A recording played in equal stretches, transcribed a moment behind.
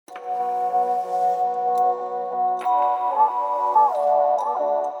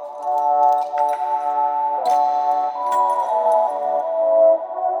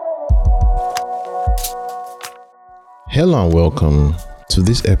Hello and welcome to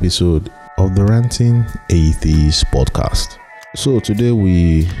this episode of the Ranting Atheist podcast. So today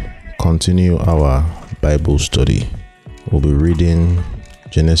we continue our Bible study. We'll be reading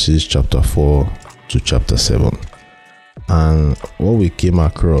Genesis chapter 4 to chapter 7. And what we came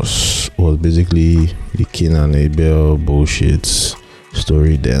across was basically the Cain and Abel bullshit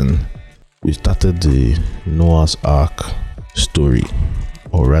story. Then we started the Noah's Ark story,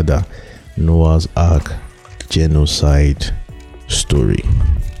 or rather Noah's Ark genocide story.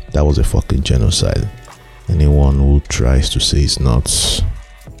 That was a fucking genocide. Anyone who tries to say it's not,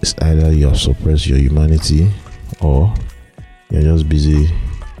 it's either you have suppressed your humanity or you're just busy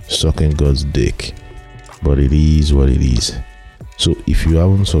sucking God's dick. But it is what it is. So if you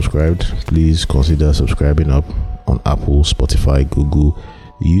haven't subscribed, please consider subscribing up on Apple, Spotify, Google,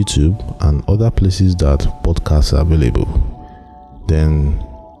 YouTube, and other places that podcasts are available. Then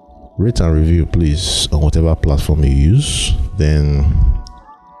rate and review, please, on whatever platform you use. Then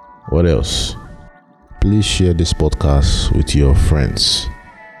what else? Please share this podcast with your friends,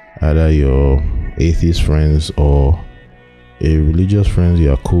 either your atheist friends or a religious friend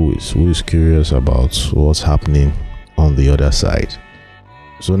you are cool with, who is curious about what's happening on the other side.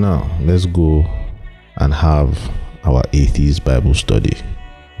 So now let's go and have our atheist Bible study,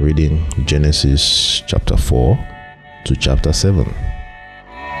 reading Genesis chapter 4 to chapter 7.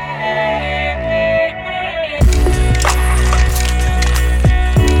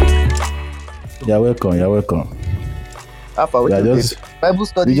 You're welcome. Alpha, Bible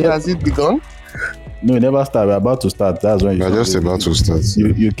study has it begun? No, it never started. We're about to start. That's when We're just about to start.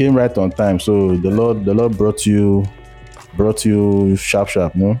 You came right on time. So the Lord brought you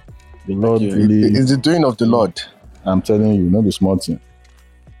sharp, no? The Lord really, it's the doing of the Lord. I'm telling you, not the small thing.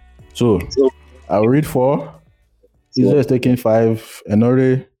 So I'll read 4. Israel is taking 5.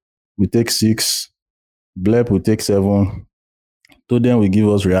 Enore will take 6. Blep will take 7. Toden will give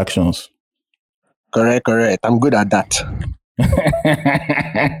us reactions. Correct. I'm good at that.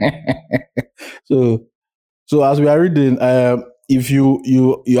 So as we are reading, if you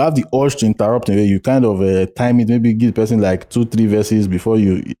have the urge to interrupt, you kind of time it, maybe give the person like 2-3 verses before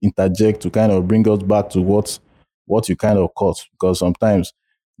you interject to kind of bring us back to what you kind of caught, because sometimes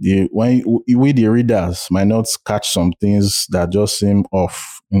we the readers might not catch some things that just seem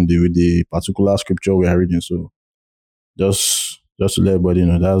off with the particular scripture we are reading. So just to let everybody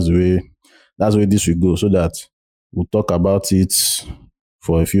know, that's the way this will go, so that we'll talk about it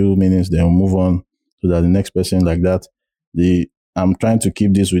for a few minutes, then we'll move on, so that the next person like that. I'm trying to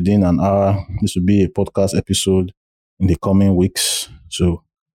keep this within an hour. This will be a podcast episode in the coming weeks. So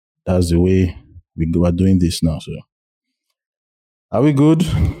that's the way we are doing this now. So are we good?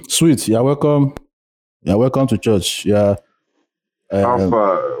 Sweet. You're welcome. You're welcome to church. Yeah.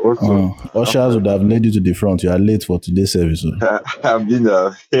 Alpha, what's up? Ushers would have led you to the front. You are late for today's service. So. I've been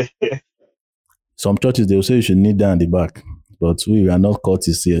there. Some churches, they will say you should kneel down at the back, but we are not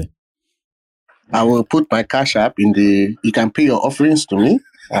courteous here. I will put my cash app in the. You can pay your offerings to me,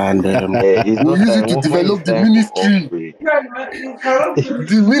 and we'll use it to develop the ministry.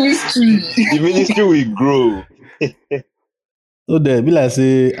 The ministry will grow. So there, be like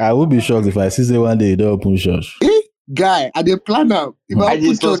say, I will be shocked if I see say one day you don't open church. Guy, I dey plan now. If I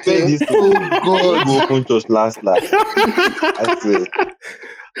just suspect this. Oh God, go open church last. I say.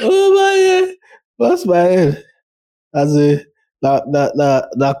 Oh my God. What's my head? As a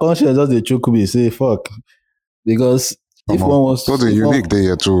that conscience just dey choke me, say fuck. Because if one wants to. Totally unique day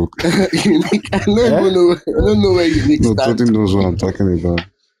here too. Unique. I don't know where unique no, stands. Totally knows what I'm talking about.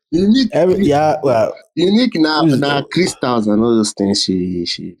 Unique. Unique now Tuesday. crystals and all those things she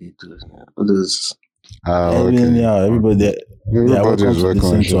do. All those. Everybody are welcome is to welcome.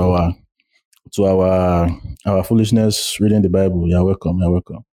 listen to our foolishness reading the Bible. You're welcome.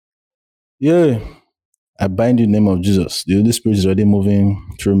 Yeah, I bind you in the name of Jesus. The Holy Spirit is already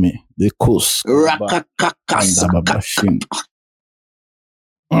moving through me. The coast.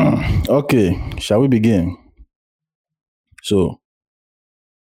 Okay, shall we begin? So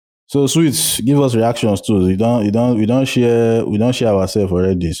Sweet, give us reactions too. We don't share ourselves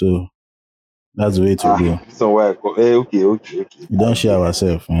already. So that's the way to go. So okay. We don't share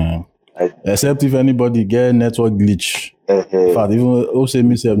ourselves. Except if anybody get network glitch. In fact, even also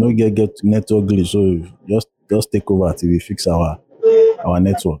myself no get network glitch, so just take over till we fix our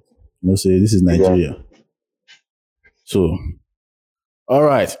network. Say this is Nigeria. Yeah. So, all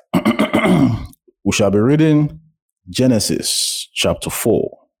right, we shall be reading Genesis chapter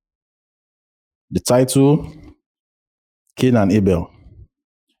 4. The title: Cain and Abel.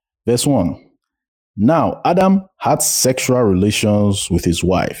 Verse 1. Now Adam had sexual relations with his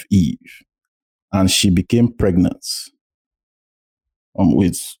wife Eve, and she became pregnant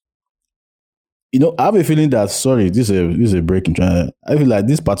With I have a feeling that this is a break in China. I feel like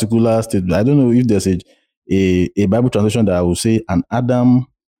this particular statement. I don't know if there's a Bible translation that will say an Adam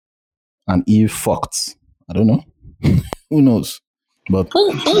and Eve fucked. I don't know. Who knows? But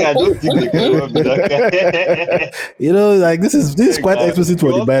I don't think they can ever be that guy. like this is quite explicit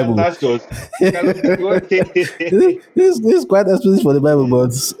for the Bible. this is quite explicit for the Bible,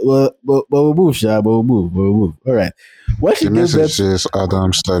 but we'll move, Sha. But we'll move. All right. When she The gave message birth, says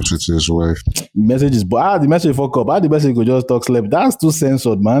Adam slept with his wife. message is the message fuck up. How the message could just talk slept? That's too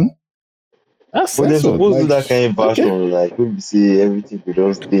censored, man. That's But they're censored. supposed to do Like, that kind of version, like we see everything could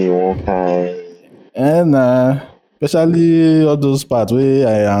just stay in one kind. and especially all those parts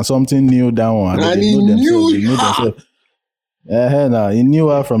where and something new down one. And They he know themselves. They knew know themselves. He knew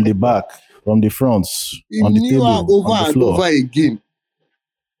her from the back, from the front, he on the knew her table, over on the and floor. over again.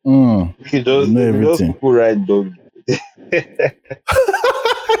 He They just, know he just everything. put right dog.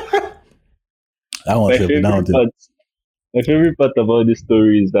 That one trip. That one trip. My favorite part about this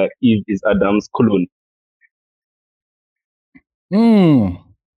story is that Eve is Adam's clone.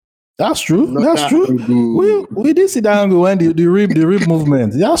 That's true. Not That's that true. angle. We did see that angle when the rib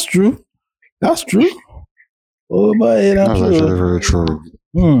movement. That's true. That's true. Oh boy, That's that's actually true. very true.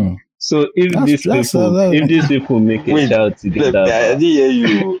 So if these people make a Wait, child I together, didn't hear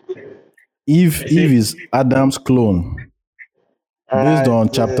you. Eve is Adam's clone. Based on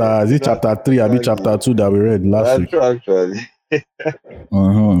chapter 3, I chapter 2 that we read last week. Actually.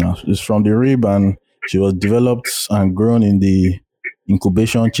 It's from the rib, and she was developed and grown in the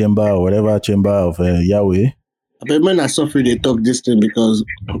incubation chamber or whatever chamber of Yahweh. But when I suffer, they talk this thing because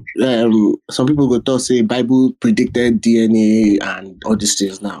some people go talk say Bible predicted DNA and all these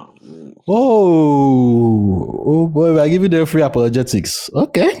things now. Oh boy, we're giving them free apologetics.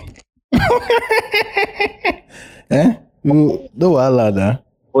 Okay. No wahala.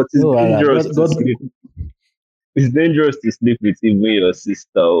 but it's No wahala. dangerous God- to God- sleep. It's dangerous to sleep with even your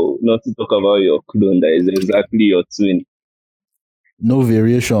sister, or not to talk about your clone that is exactly your twin. No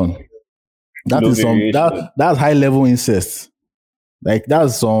variation. That No is variation. that's high level incest. Like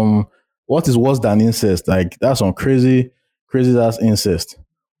that's some what is worse than incest? Like that's some crazy ass incest.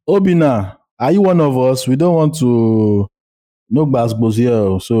 Obina, are you one of us? We don't want to no gbasgbos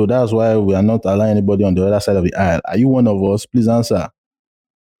here, so that's why we are not allowing anybody on the other side of the aisle. Are you one of us? Please answer.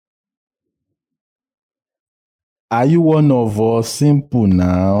 Are you one of us? Simple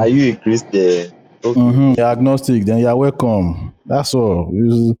now. Are you a Christian? Okay. You're agnostic, then you're welcome. That's all.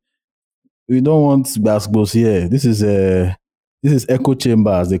 We don't want gbasgbos here. This is echo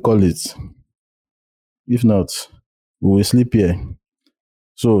chamber, as they call it. If not, we will sleep here.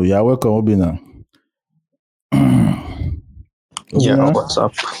 So you're welcome, Obina. Yeah, Obina? what's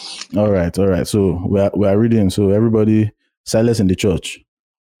up? All right. So we are reading. So everybody, silence in the church.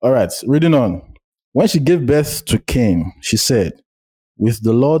 All right, reading on. When she gave birth to Cain, she said, "With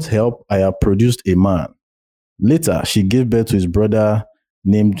the Lord's help, I have produced a man." Later, she gave birth to his brother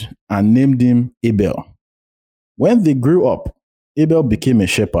named him Abel. When they grew up, Abel became a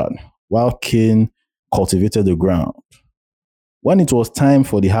shepherd, while Cain cultivated the ground. When it was time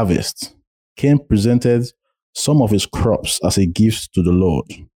for the harvest, Cain presented some of his crops as a gift to the Lord.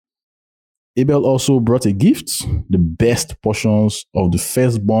 Abel also brought a gift, the best portions of the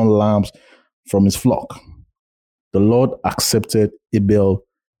firstborn lambs from his flock. The Lord accepted Abel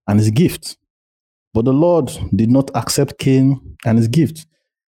and his gift, but the Lord did not accept Cain and his gift.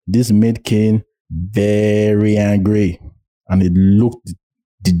 This made Cain very angry, and he looked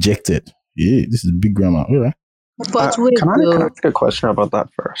dejected. Yeah, this is big grammar. All right. But wait, Can I though. ask a question about that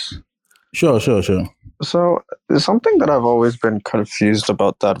verse? Sure. So, something that I've always been confused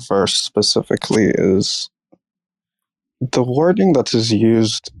about that verse specifically is the wording that is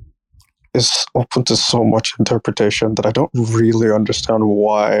used is open to so much interpretation that I don't really understand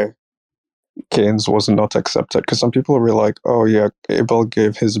why Cain's was not accepted. Because some people were like, oh yeah, Abel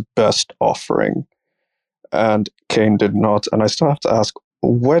gave his best offering and Cain did not. And I still have to ask,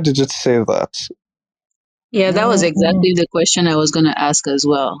 where did it say that? Yeah, that was exactly the question I was going to ask as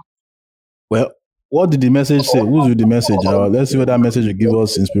well. Well, what did the message say? Who's with the message? Let's see whether that message will give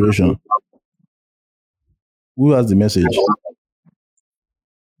us inspiration. Who has the message?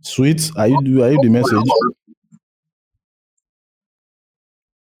 Sweet, are you the message?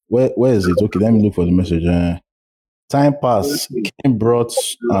 Where is it? Okay, let me look for the message. Time passed. Cain brought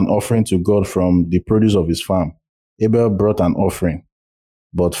an offering to God from the produce of his farm. Abel brought an offering,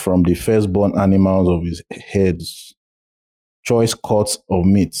 but from the firstborn animals of his herds, choice cuts of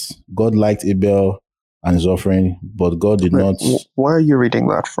meat. God liked Abel and his offering, but God did not. Where are you reading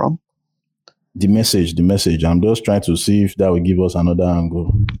that from? The message. I'm just trying to see if that will give us another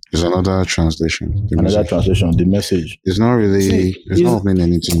angle. It's another translation. Another translation, the message. It's not really. See, it's not mean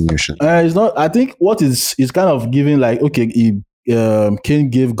anything new. It's not. I think what is kind of giving like okay, Cain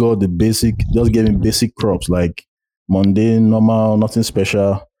gave God the basic, just gave him basic crops like mundane, normal, nothing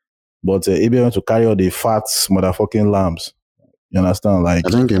special. But Abel went to carry all the fat motherfucking lambs. You understand? Like I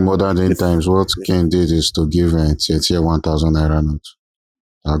think in modern day times, what Cain did is to give Tietia 1,000 naira note.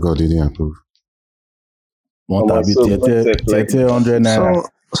 God didn't approve.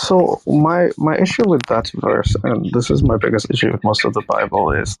 So my issue with that verse, and this is my biggest issue with most of the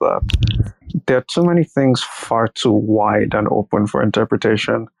Bible, is that there are too many things far too wide and open for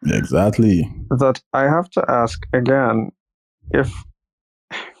interpretation. Exactly. That I have to ask again, if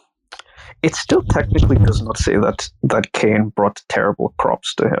it still technically does not say that Cain brought terrible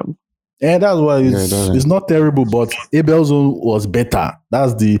crops to him. And that's why it's not terrible, but Abel's own was better.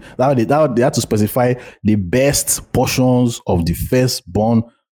 That's they had to specify the best portions of the firstborn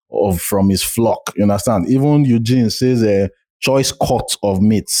from his flock. You understand? Even Eugene says a choice cut of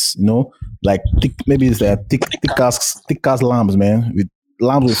meats. You know, like maybe it's thick as lambs, man. With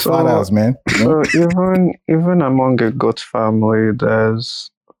lambs with fathers, man. You know? So even among a goat family, there's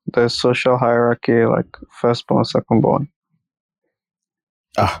social hierarchy, like firstborn, secondborn.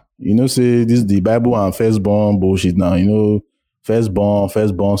 You know, say this is the Bible and firstborn bullshit now. You know, firstborn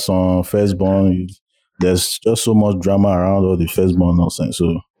son, firstborn. There's just so much drama around all the firstborn nonsense.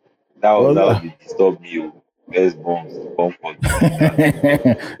 So that would disturb me. Firstborn,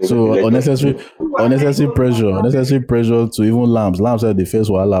 so unnecessary pressure to even lambs. Lambs said the first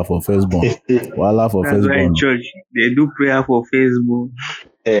wahala for firstborn. Wahala for firstborn. Right, church, they do prayer for firstborn.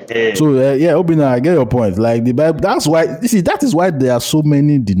 So Obina, I get your point. Like the Bible, that is why there are so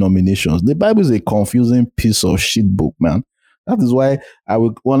many denominations. The Bible is a confusing piece of shit book, man. That is why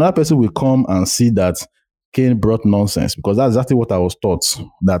one other person will come and see that Cain brought nonsense, because that's exactly what I was taught,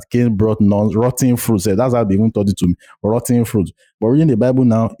 that Cain brought rotten fruit. That's how they even taught it to me, rotten fruit. But reading the Bible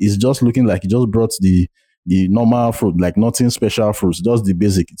now is just looking like he just brought the normal fruit, like nothing special fruits, just the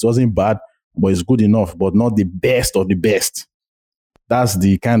basic. It wasn't bad, but it's good enough, but not the best of the best. That's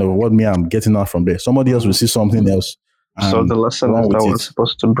the kind of what I'm getting out from there. Somebody else will see something else. So the lesson is that we're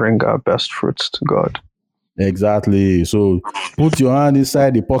supposed to bring our best fruits to God. Exactly. So put your hand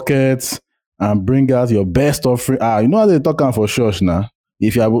inside the pockets and bring out your best offering. You know how they're talking for church now.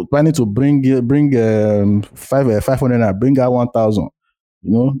 If you are planning to bring 500 and bring out 1,000,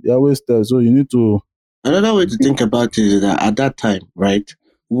 you know, they always tell. So you need to. Another way to think about it is that at that time, right?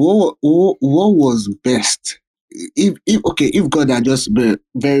 What was best? If God had just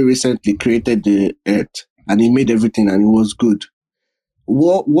very recently created the earth and he made everything and it was good,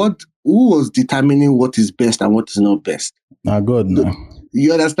 who was determining what is best and what is not best? God, no.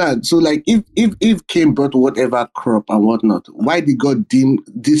 You understand? So like if Cain brought whatever crop and whatnot, why did God deem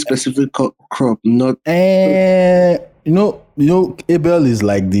this specific crop not? You know, Abel is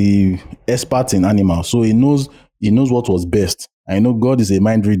like the expert in animals, so he knows what was best. I know God is a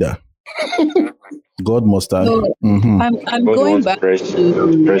mind reader. God must have. So, I'm going back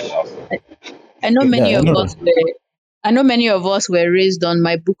to. I know many of us were. I know many of us were raised on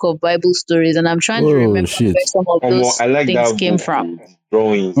my book of Bible stories, and I'm trying to remember where some of those things came from.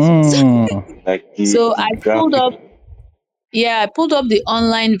 Drawings. So I pulled up. Yeah, I pulled up the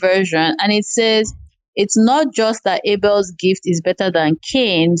online version, and it says it's not just that Abel's gift is better than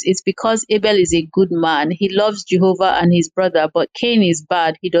Cain's. It's because Abel is a good man. He loves Jehovah and his brother, but Cain is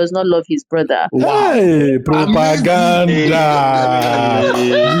bad. He does not love his brother. Hey, propaganda!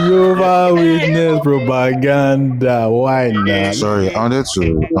 Jehovah Witness propaganda. Why not? Sorry, I want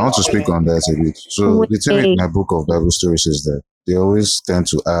to speak on that a bit. So the thing with my book of Bible stories is that they always tend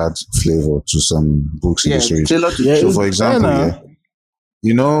to add flavor to some books in the series. So for example,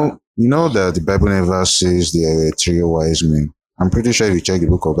 you know that the Bible never says there were 3 wise men. I'm pretty sure if you check the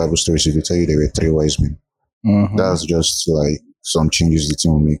book of Bible stories, it will tell you there were 3 wise men. Mm-hmm. That's just like some changes the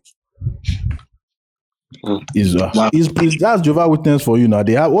team will make. That's Jehovah's Witness for you now.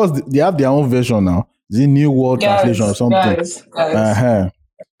 They have their own version now. The New World Translation or something. Guys.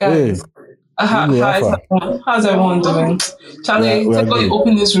 Hey. How's everyone doing? Charlie, before you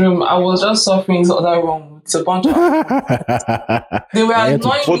open this room, I was just suffering in the other room. It's a bunch of they were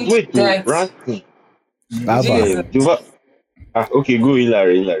annoying me to death. Okay, go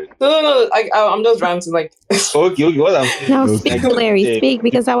Larry. No. I'm just ranting. Like okay. What I'm saying. No, speak, Larry. Speak,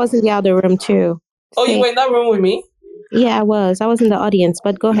 because I was in the other room too. Oh, you were in that room with me? Yeah, I was. I was in the audience,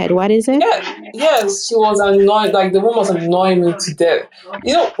 but go ahead. What is it? Yes, she was annoyed. Like, the woman was annoying me to death.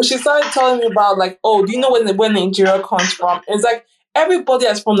 You know, she started telling me about, like, oh, do you know when Nigeria comes from? It's like, everybody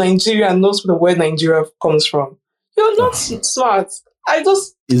that's from Nigeria knows where the word Nigeria comes from. You're not smart.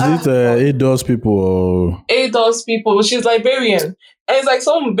 Is it ADOS people or ADOS people? She's Liberian. And it's like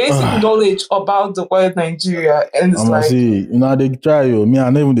some basic knowledge about the word Nigeria. And it's like, see, they try you. Me, I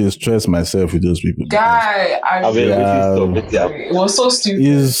never even stress myself with those people. Guy, it was so stupid.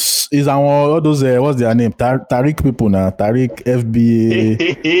 Is all those what's their name? Tariq people now. Tariq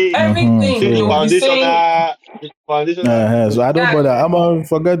FBA. Everything. So, foundation. So I don't bother. I'm gonna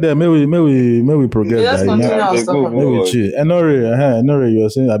forget them. Maybe we progress. Maybe chill. Enore, you were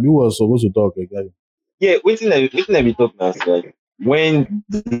saying Abi was supposed to talk again. Yeah, waiting let me talk now. Like when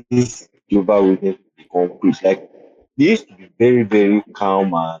this global witness become preached, like they used to be very, very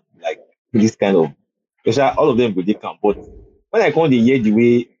calm and like this kind of all of them would they calm. But when I come to hear the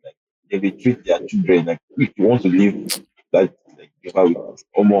way like they treat their children, like if you want to live that like global witness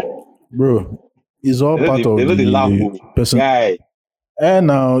or more. Bro, it's all part of the person. Guy. And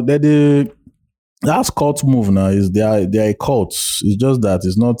now that's cult move now. Is they are a cult. It's just that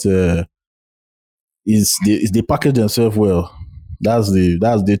it's not they package themselves well. That's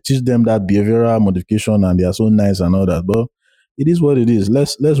they teach them that behavioral modification and they are so nice and all that. But it is what it is.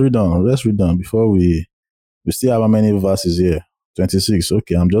 Let's read on. Let's read on before we still have how many verses here? 26.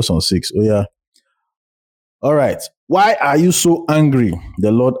 Okay, I'm just on 6. Oh yeah. All right. Why are you so angry?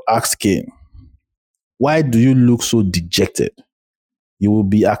 The Lord asked Cain. Why do you look so dejected? You will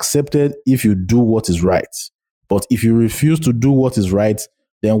be accepted if you do what is right. But if you refuse to do what is right,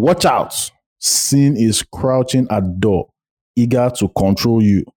 then watch out. Sin is crouching at the door, eager to control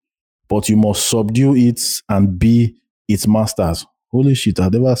you. But you must subdue it and be its masters. Holy shit,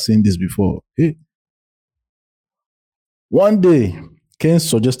 I've never seen this before. Hey. One day, Cain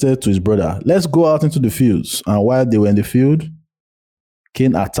suggested to his brother, let's go out into the fields. And while they were in the field,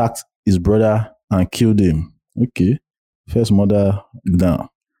 Cain attacked his brother and killed him. Okay. First murder down.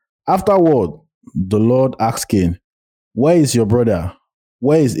 Afterward, the Lord asked Cain, where is your brother?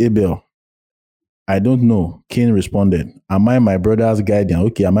 Where is Abel? I don't know. Cain responded, am I my brother's guardian?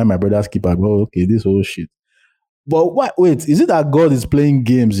 Okay, am I my brother's keeper? Oh, okay, this whole shit. But wait, is it that God is playing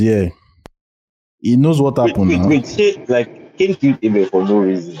games here? He knows what happened. Wait, like Cain killed Abel for no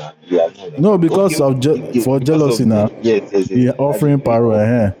reason. No, because for jealousy now. Yes. He offering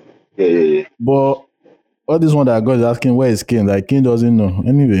paro. Yeah. But all this one that God is asking, where is Cain? Like Cain doesn't know.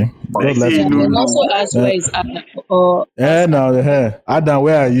 Anyway, God likes to and also ask where is Adam. Adam,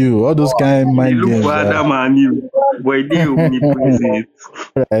 where are you? All those kind of mind games. For Adam and you, but they omnipresent.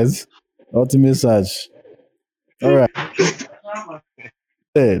 Right. Ultimate search. All right.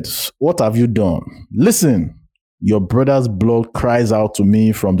 What have you done? Listen, your brother's blood cries out to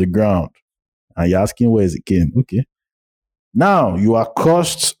me from the ground. And you're asking where is it Cain? Okay. Now you are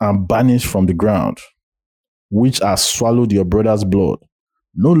cursed and banished from the ground, which has swallowed your brother's blood.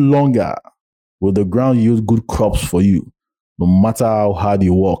 No longer will the ground yield good crops for you, no matter how hard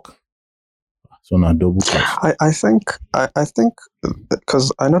you work. So now double curse. I think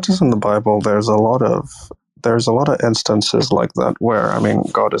because I notice in the Bible there's a lot of instances like that where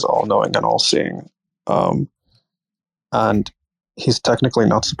God is all knowing and all seeing, and he's technically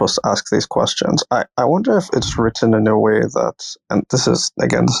not supposed to ask these questions. I wonder if it's written in a way that, and this is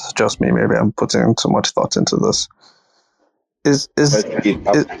just me, maybe I'm putting too much thought into this. Sorry,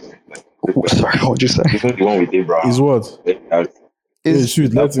 what'd you say? Is what? Is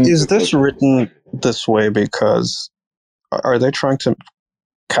this written this way because are they trying to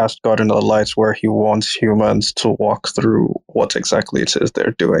cast God into the light where he wants humans to walk through what exactly it is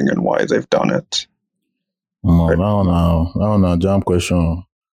they're doing and why they've done it? No, I don't know. Jump question.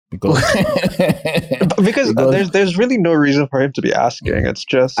 Because there's really no reason for him to be asking. It's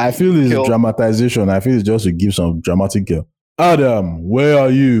just I feel it's dramatization. I feel it's just to give some dramatic. Adam, where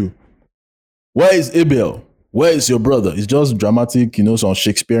are you? Where is Abel? Where is your brother? It's just dramatic, some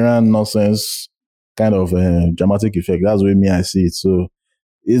Shakespearean nonsense kind of dramatic effect. That's the way I see it. So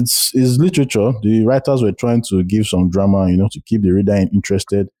it's literature. The writers were trying to give some drama, to keep the reader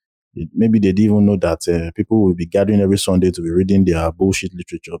interested. Maybe they didn't even know that people will be gathering every Sunday to be reading their bullshit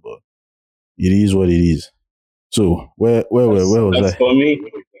literature, but it is what it is. So where was I? For me,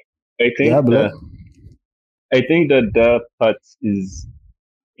 I think that part is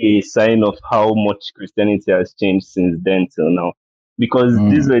a sign of how much Christianity has changed since then till now. Because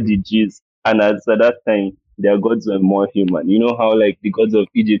these were the Jews, and at that time, their gods were more human. You know how like the gods of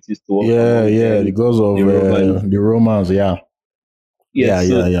Egypt used to work. The gods of the Romans, yeah.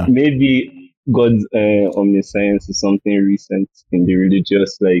 Maybe God's omniscience is something recent in the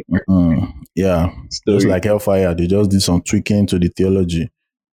religious story. Just like hellfire, they just did some tweaking to the theology.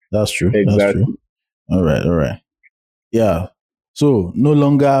 That's true. Exactly. That's true. All right. Yeah. So no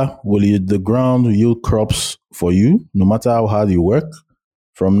longer will the ground yield crops for you, no matter how hard you work.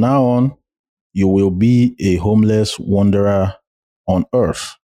 From now on, you will be a homeless wanderer on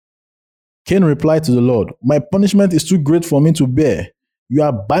earth. Cain replied to the Lord, my punishment is too great for me to bear. You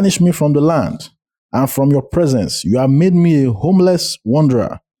have banished me from the land, and from your presence you have made me a homeless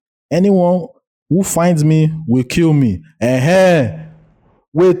wanderer. Anyone who finds me will kill me.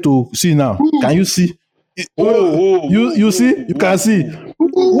 Wait to see now. Can you see? You see? You can see.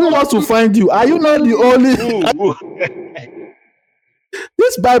 Who wants to find you? Are you not the only?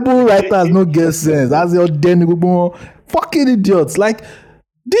 This Bible writers no get sense. That's your fucking idiots. Like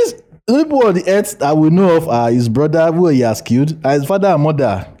this people on the earth that we know of are his brother who he has killed, are his father and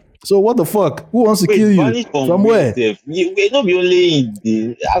mother. So what the fuck? Who wants to kill you? From where? We not be only in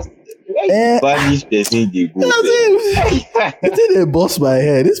the banish person they go. It didn't bust my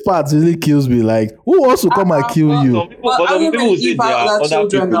head. This part really kills me. Like, who wants to come and kill you? Some people say there are other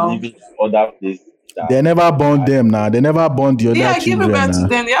people living in other places. They never born them now. They never born the other children. Yeah,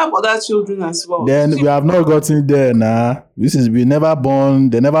 then they have other children as well. Then we have not gotten there now. We never born.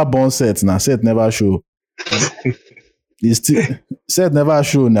 They never born Seth now. Seth never show. Seth never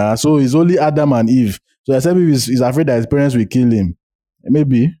show now. So it's only Adam and Eve. So except if he's afraid that his parents will kill him.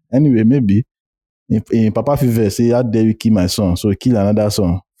 Maybe. Anyway, maybe. In Papa Fever say, how dare you kill my son? So kill another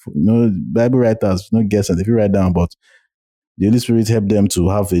son. Bible writers, no guess if you write down, but the Holy Spirit help them to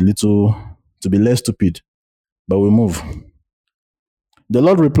have to be less stupid. But we move. The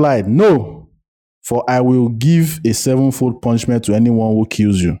Lord replied, no, for I will give a 7-fold punishment to anyone who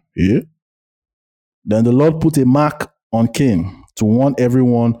kills you. Yeah? Then the Lord put a mark on Cain to warn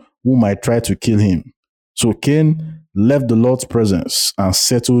everyone who might try to kill him. So Cain left the Lord's presence and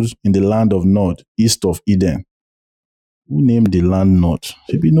settled in the land of Nod, east of Eden. Who named the land Nod?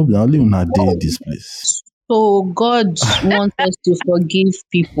 Maybe nobody only in this place. So God wants us to forgive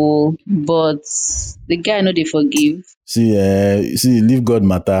people, but the guy know they forgive. See, leave God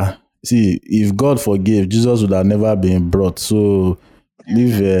matter. See, if God forgave, Jesus would have never been brought. So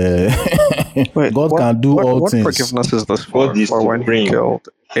leave. Wait, God can do all things. What forgiveness is this for? For when he killed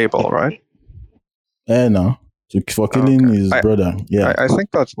Abel, right? No. For killing his brother. Yeah. I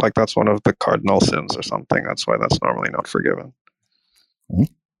think that's one of the cardinal sins or something. That's why that's normally not forgiven.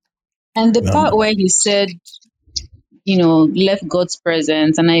 And the part where he said, left God's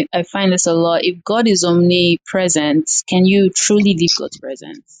presence, and I find this a lot. If God is omnipresent, can you truly leave God's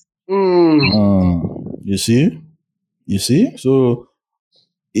presence? You see? So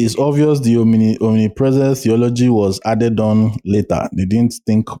it's obvious the omnipresence theology was added on later. They didn't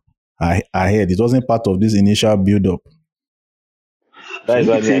think ahead. It wasn't part of this initial build-up. That is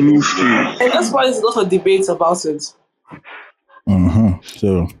why and that's why there's a lot of debates about it.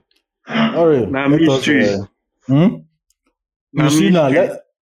 So, all right. You see now,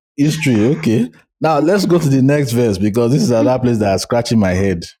 history. Okay. Now let's go to the next verse because this is another place that is scratching my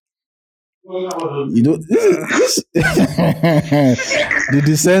head. This the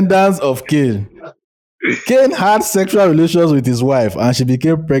descendants of Cain. Cain had sexual relations with his wife and she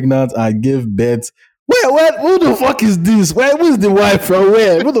became pregnant and gave birth. Wait, who the fuck is this? Who is the wife from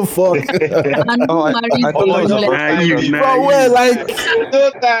where? Who the fuck? I thought that was from where? Like,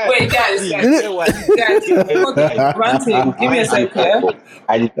 wait, guys, Ranting, give me a second.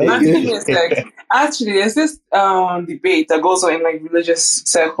 Give me a sec. Actually, there's this debate that goes on in like religious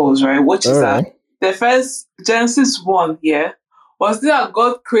circles, right? Which is that the first Genesis 1 here was that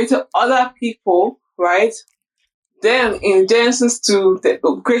God created other people, right? Then in Genesis 2, they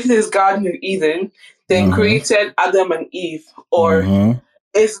created his Garden of Eden, then created Adam and Eve. Or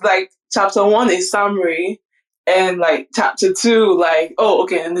it's like chapter 1 is summary, and like chapter 2, like,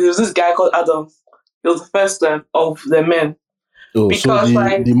 and there was this guy called Adam. He was the first of the men. Because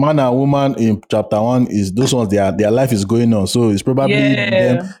so the man and woman in chapter 1 is those ones, their life is going on. So it's probably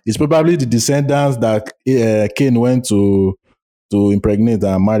them, it's probably the descendants that Cain went to impregnate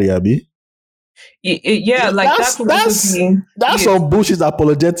and marry, Abi. That's some bullshit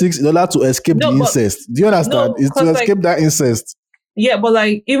apologetics in order to escape the incest. Do you understand? It's to escape that incest. Yeah, but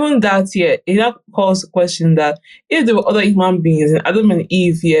like even that it now calls the question that if there were other human beings and Adam and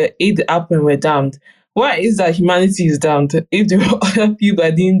Eve ate the apple and were damned, why is that humanity is damned if there were other people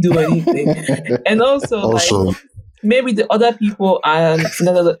that didn't do anything? And also like maybe the other people are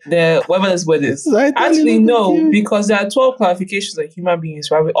whatever this word is. Actually, no, because there are 12 classifications of human beings,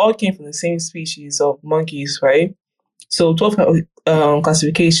 right? We all came from the same species of monkeys, right? So 12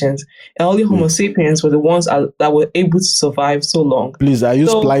 classifications, and only Homo sapiens were the ones that were able to survive so long. Please, are you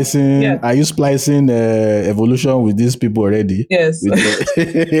splicing? Yeah. Are you splicing evolution with these people already? Yes.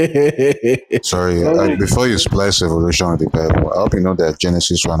 Sorry, before you splice evolution with the Bible, I hope you know that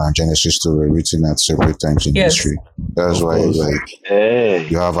Genesis 1 and Genesis 2 were written at separate times in history. That's why,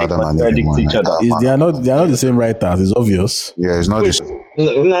 you have Adam and Eve. They are not the same writers. It's obvious. Yeah, it's not the same.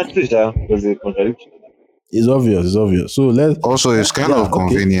 It's obvious. So let's. Also, it's kind of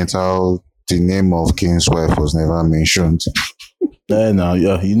convenient how the name of Cain's wife was never mentioned.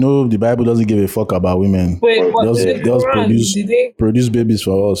 You know the Bible doesn't give a fuck about women. Wait, what? Just produce babies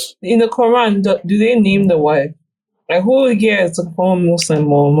for us. In the Quran, do they name the wife? Like, who here is a former Muslim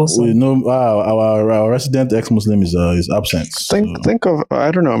or Muslim? We know our resident ex-Muslim is absent. Think of,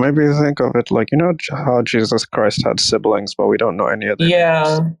 I don't know, maybe think of it like, you know how Jesus Christ had siblings, but we don't know any of them.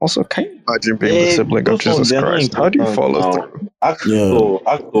 Yeah. Also, can you imagine being the sibling of Jesus Christ? How do you follow through?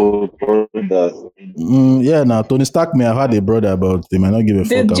 Now Tony Stark may have had a brother, but they might not give a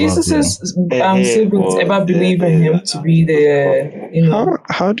fuck about him. Did Jesus' siblings ever believe in him to be the,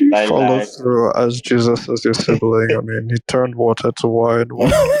 How do you follow through as Jesus as your sibling? I mean, he turned water to wine.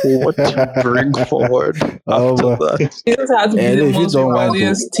 What to bring forward after that? Jesus had to be the most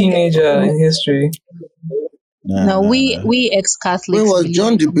rebellious teenager in history. No, we ex-Catholics. When was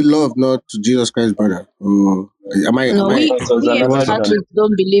John the Beloved not Jesus Christ's brother? We ex-Catholics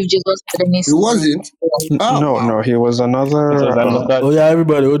don't believe Jesus had any He wasn't? No, he was another.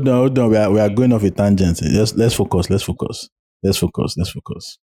 Everybody, hold on. We are going off a tangent. Let's focus.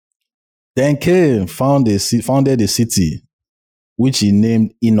 Then Cain founded a city which he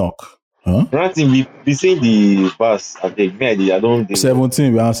named Enoch. Huh? We see the verse. I don't.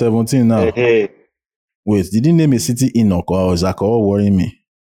 17. We are 17 now. Wait, did he name a city Enoch, or is that all worrying me?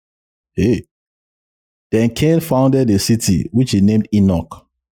 Hey. Then Cain founded a city which he named Enoch.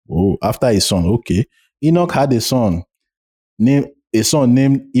 Oh, after his son. Okay. Enoch had a son named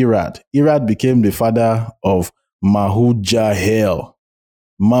Irad. Irad became the father of Mahujahel.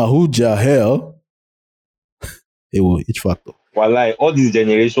 Each factor. Well, all these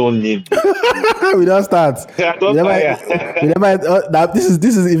generation names. We don't start. This is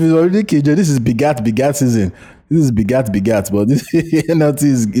if it's already KJ, this is begat season. This is begat, but this NLT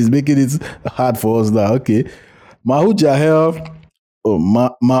is making it hard for us now. Okay. Mahujahel,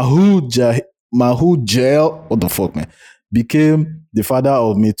 what the fuck, man? Became the father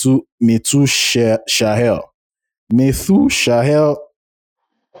of Methushael. Methushael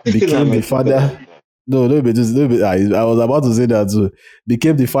became the father. No, a little bit. I was about to say that too.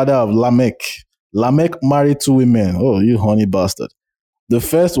 Became the father of Lamech. Lamech married two women. Oh, you honey bastard. The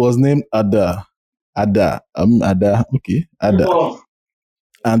first was named Ada. Okay, Ada.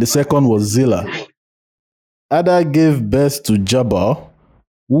 And the second was Zillah. Ada gave birth to Jabal,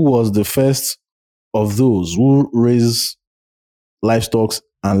 who was the first of those who raised livestock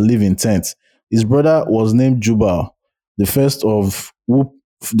and live in tents. His brother was named Jubal, the first of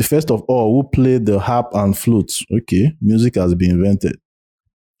all who played the harp and flute. Okay, music has been invented.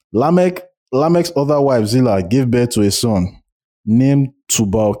 Lamech's other wife Zillah gave birth to a son named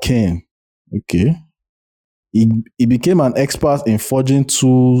Tubal-Cain. Okay. He became an expert in forging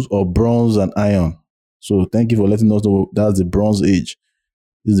tools of bronze and iron. So thank you for letting us know that's the Bronze Age.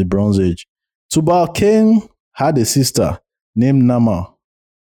 This is the Bronze Age. Tubal-Cain had a sister named Nama.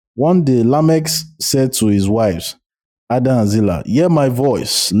 One day, Lamech said to his wives, Ada and Zillah, hear my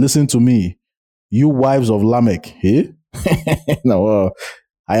voice, listen to me, you wives of Lamech. Hey? Now,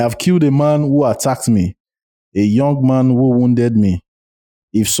 I have killed a man who attacked me, a young man who wounded me.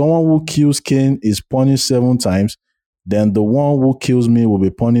 If someone who kills Cain is punished 7 times, then the one who kills me will be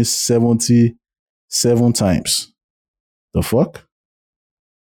punished 77 times. The fuck?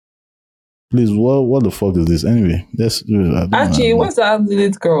 Please, what the fuck is this? Anyway, actually, what's that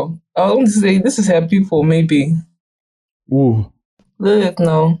Lilith girl? I want to say this is her people, maybe. Ooh. Lilith,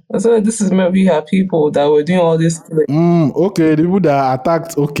 no. I said this is maybe her people that were doing all this. Okay, the people that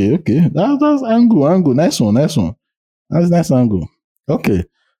attacked. Okay. That's angle. Nice one. That's nice angle. Okay.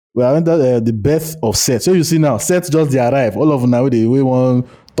 Well, I went the birth of Seth. So you see now, Seth just arrived. All of now they want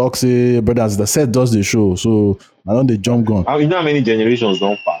talk say brothers. The Seth does the show. So I don't they jump gun. You know how many generations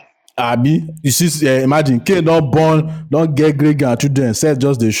don't pass. Abi, you see, imagine Cain don't born, don't get great grandchildren. Seth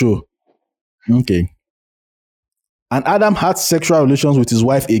just the show. Okay. And Adam had sexual relations with his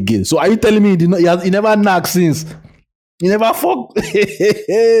wife again. So are you telling me he never knocked since? He never fucked?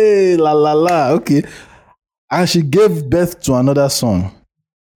 La. Okay. And she gave birth to another son.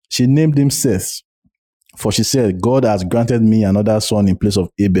 She named him Seth. For she said, God has granted me another son in place of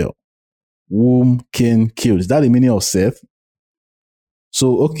Abel. whom Cain killed. Is that the meaning of Seth?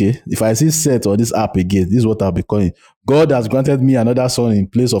 So, okay, if I see Seth or this app again, this is what I'll be calling. God has granted me another son in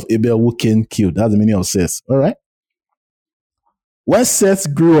place of Abel who Cain killed. That's the meaning of Seth. All right. When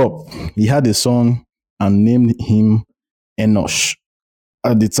Seth grew up, he had a son and named him Enosh.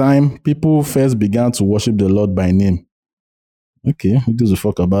 At the time, people first began to worship the Lord by name. Okay, who gives a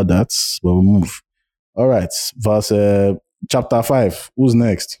fuck about that? But we'll move. All right, verse chapter 5. Who's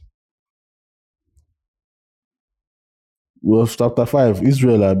next? Well, chapter 5.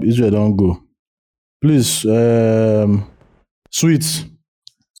 Israel don't go. Please, Sweet.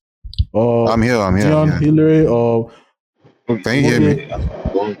 Or I'm here. Dion, Hillary, or can you hear me?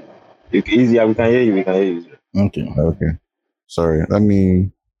 Easier, we can hear you. Okay. Sorry, let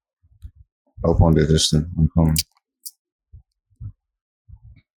me open the distance. I'm coming.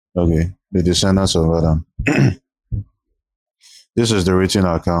 Okay, the descendants of Adam. This is the written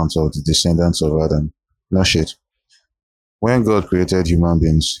account of the descendants of Adam. No shit. When God created human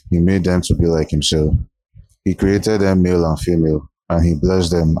beings, he made them to be like himself. He created them male and female, and he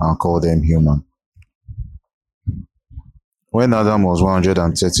blessed them and called them human. When Adam was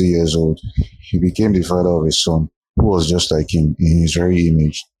 130 years old, he became the father of a son who was just like him in his very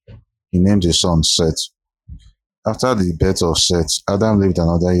image. He named his son Seth. After the birth of Seth, Adam lived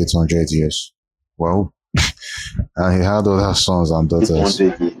another 800 years. Wow. And he had other sons and daughters.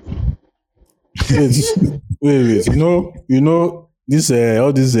 Wait. You know this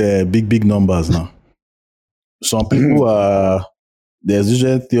all these big numbers now. Some people there's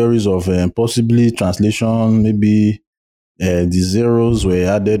usually theories of possibly translation, maybe the zeros were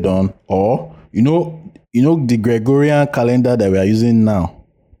added on, or you know the Gregorian calendar that we are using now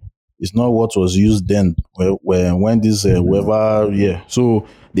is not what was used then when this whoever so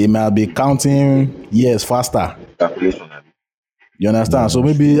they might be counting years faster. You understand? So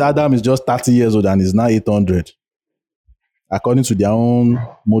maybe Adam is just 30 years old and is now 800. According to their own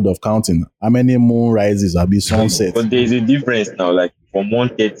mode of counting. How many moon rises have been sunset? But there's a difference now. Like from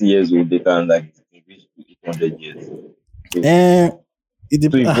 130 years old, they can like reach to 800 years.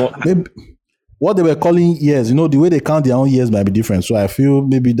 Maybe what they were calling years, the way they count their own years might be different. So I feel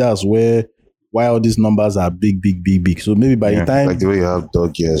maybe that's why all these numbers are big. So maybe by the time, like the way you have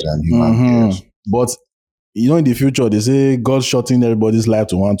dog years and human years. But in the future they say God shortened everybody's life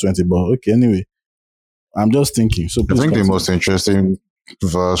to 120. But okay, anyway, I'm just thinking. So I think the most interesting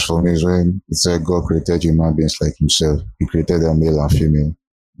verse for me is when it said God created human beings like himself. He created them male and female.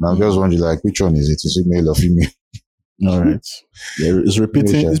 And I'm just wondering, like, which one is it? Is it male or female? All right. Yeah, it's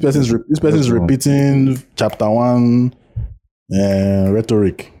repeating. This person is repeating chapter 1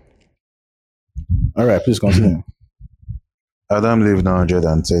 rhetoric. All right, please continue. Adam lived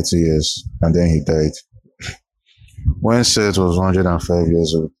 130 years and then he died. When Seth was 105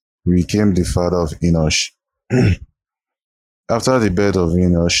 years old, he became the father of Enosh. After the birth of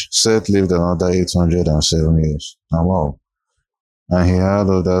Enosh, Seth lived another 807 years. Oh, wow. And he had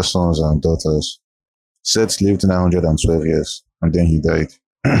other sons and daughters. Seth lived 912 years, and then he died.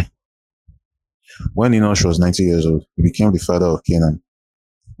 When Enosh was 90 years old, he became the father of Canaan.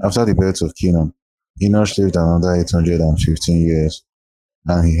 After the birth of Canaan, Enosh lived another 815 years,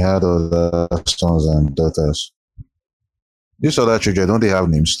 and he had other sons and daughters. These other children, don't they have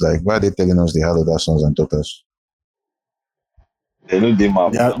names? Like, why are they telling us they had other sons and daughters? They know they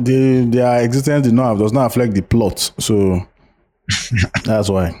map. Their existence does not affect the plot, so that's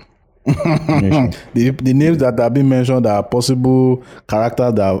why. the names that have been mentioned are possible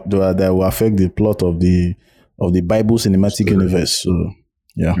characters that will affect the plot of the Bible cinematic universe. So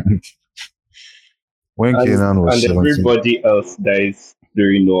yeah. When Canaan was 17, everybody else dies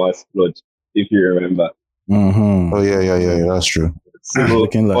during Noah's flood, if you remember. Mm-hmm. Oh yeah, that's true. So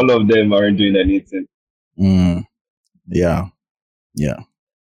all of them aren't doing anything. Yeah.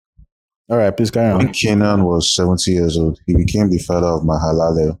 All right, please carry on. When Canaan was 70 years old, he became the father of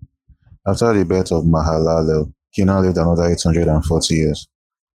Mahalalel. After the birth of Mahalalel, Canaan lived another 840 years,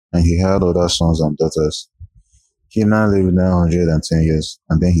 and he had other sons and daughters. Canaan lived 910 years,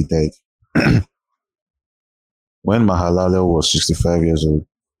 and then he died. When Mahalalel was 65 years old,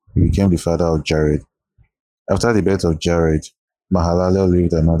 he became the father of Jared. After the birth of Jared, Mahalalel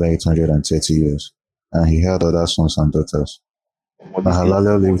lived another 830 years, and he had other sons and daughters.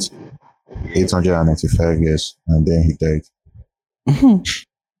 Mahalalel lived 895 years, and then he died.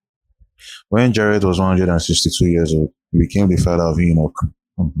 When Jared was 162 years old, he became the father of Enoch.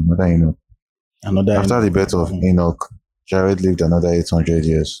 After the birth of Enoch, Jared lived another 800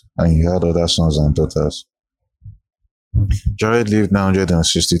 years, and he had other sons and daughters. Jared lived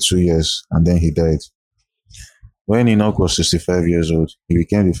 962 years, and then he died. When Enoch was 65 years old, he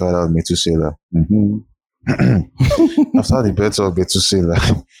became the father of Methuselah. After the birth of Methuselah,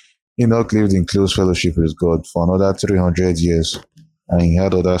 Enoch lived in close fellowship with God for another 300 years, and he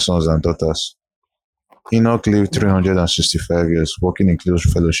had other sons and daughters. Enoch lived 365 years, walking in close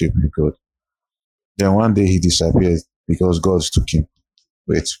fellowship with God. Then one day he disappeared because God took him.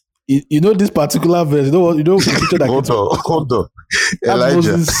 Wait. You know this particular verse. You know the picture that hold on. that Elijah.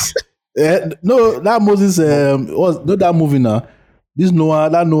 Moses. No, that Moses was not that movie now. This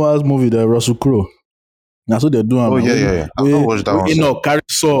Noah's movie, the Russell Crowe. That's what they're doing. Oh yeah. I've not watched that one. Enoch carry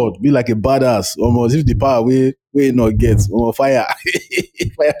sword, be like a badass, almost if the power we Enoch gets fire.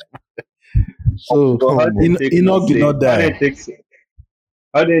 Fire. So Enoch did not die.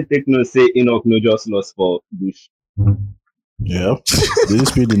 How do you take no say Enoch no just lost for bush? Yeah. The Holy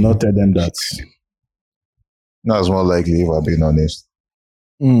Spirit did not tell them that. That's more likely, if I'm being honest.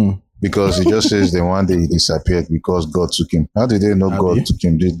 Because he just says that one day he disappeared because God took him. How did they know God took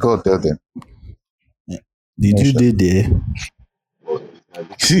him? Did God tell them? Did you did there?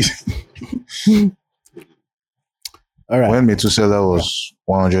 All right. When Methuselah was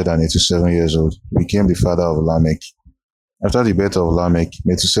 187 years old, he became the father of Lamech. After the birth of Lamech,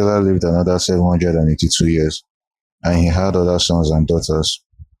 Methuselah lived another 782 years, and he had other sons and daughters.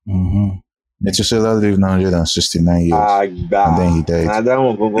 Methuselah lived 969 years, and then he died.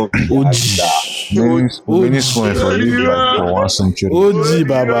 Many small for lived like for 1 century. OG,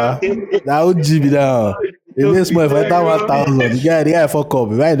 Baba. That OG be down. If it's small, if I enter 1,000, the guy fuck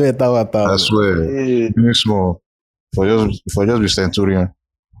up. If I don't enter 1,000. I swear. Many small. For just be centurion.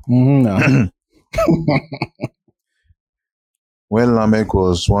 When Lamech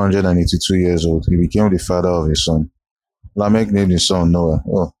was 182 years old, he became the father of his son. Lamech named his son Noah.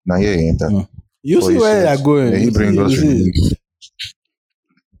 Oh, now here he entered. You see where you're going. He brings us relief.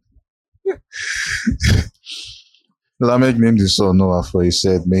 Lamech named his son Noah, for he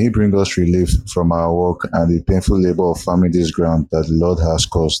said, "May he bring us relief from our work and the painful labor of farming this ground that the Lord has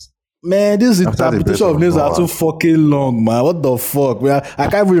caused." Man, this interpretation of names are too fucking long, man. What the fuck? I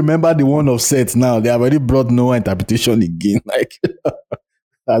can't even remember the one of Seth now. They have already brought Noah interpretation again. Like,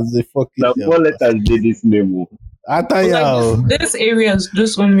 as the fucking. Now, what letters did this name? This area is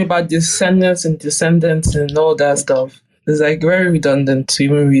just only about descendants and all that stuff. It's like very redundant to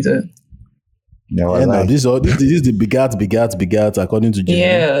even read it. No, this is the begat according to Jimmy.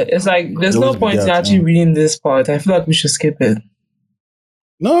 Yeah, it's like there's no point in actually reading this part. I feel like we should skip it.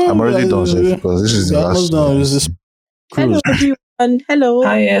 No, I'm already done because this is the last. Hello, everyone. Hello.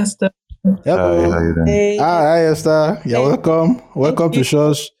 Hi, Esther. Hello. How you doing? Hey. Hi, Esther. You're welcome. Welcome to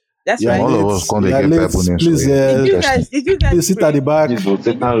church. That's right. All of us come to get Bible names. Please, Did you guys please sit at the back.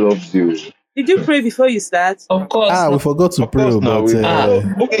 Satan loves you. Did you pray before you start? Of course. We forgot to pray, but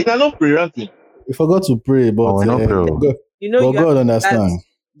okay, now not pre-ranking. We forgot to pray, but pray. God understand.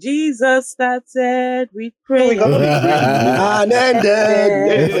 Jesus started with prayer. And then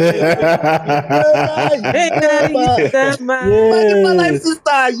my life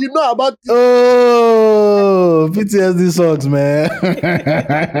sister, you know about PTSD songs, man.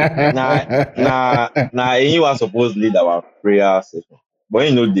 Nah, you are supposed to lead our prayer session. But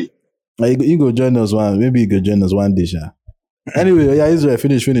you know you go join us one. Maybe you go join us one day, Sha. Anyway, Israel,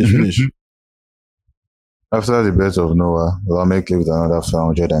 finish. After the birth of Noah, Lamech lived another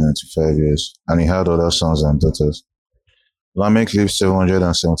 595 years, and he had other sons and daughters. Lamech lived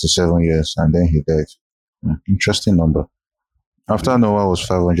 777 years, and then he died. Interesting number. After Noah was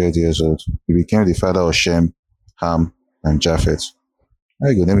 500 years old, he became the father of Shem, Ham, and Japheth. How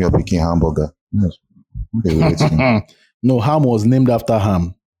you name your picking hamburger? No, Ham was named after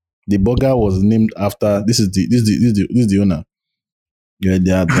Ham. The burger was named after. This is the owner.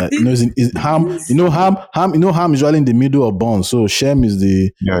 Yeah, Ham. Ham is usually in the middle of born. So Shem is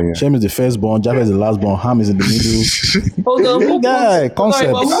the Shem is the first born. Japheth is the last born. Ham is in the middle. Hold on,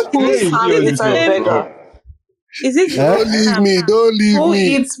 concept. Is it? Don't leave Who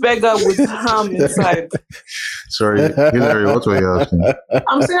me. eats burger with ham inside? Sorry, Hillary, what were you asking?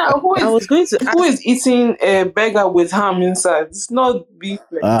 I'm saying who is eating a burger with ham inside? It's not beef.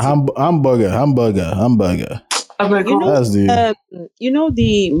 Hamburger. You know,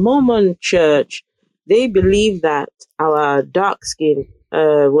 the Mormon church, they believe that our dark skin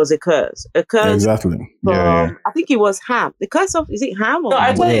was a curse. A curse. Exactly. From, I think it was Ham. The curse of, is it Ham? Or no,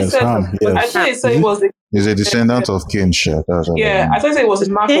 I thought it said Ham. I thought it said it was He's a descendant of Cain. I thought it was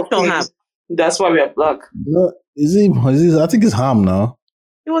a mark of Cain. That's why we are black. No, is it? I think it's Ham now.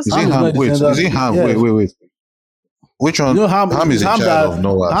 It was Is it Ham? Wait, is it Ham? Yes. Wait. Which one? You know, Ham is a child of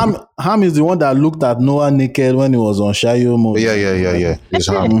Noah. Ham is the one that looked at Noah naked when he was on Shayo. Yeah. It's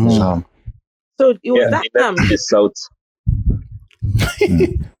Ham. It's Ham. So it was that he left Ham. the south.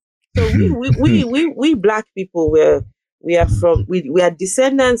 So we black people we are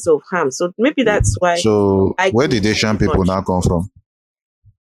descendants of Ham. So maybe that's why. So I where did the Asian people now come from?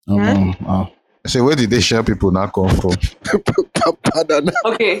 I say, where did the Asian people now come from?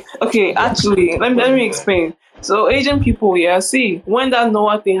 Okay. Actually, let me explain. So Asian people, see, when that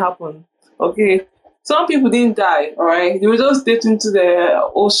Noah thing happened, okay, some people didn't die, all right? They were just dipped into the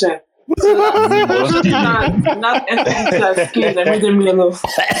ocean. So not entered their skin that made them yellow.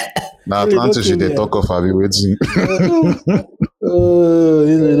 Now Atlantis, they talk of Abi waiting. Oh,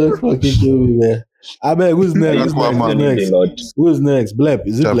 don't fucking kill me, man. I bet who's next? Who's next? Blep.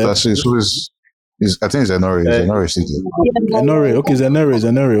 Is it Chapter Blep? 6. Who is I think it's Enori. It's Enori City. Enori. Okay,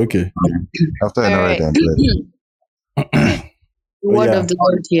 Zenori. Okay. After Enori, Alright. then Blep. Word yeah. of the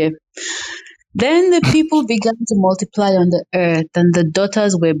Lord here. Then the people began to multiply on the earth, and the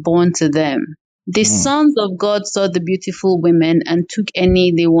daughters were born to them. The sons of God saw the beautiful women and took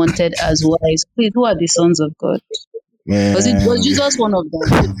any they wanted as wives. Please, who are the sons of God? Man, Was Jesus one of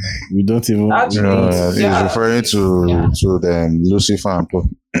them? we don't even. Actually, He's referring to them Lucifer and Paul.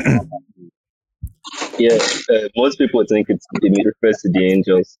 Yeah, most people think it refers to the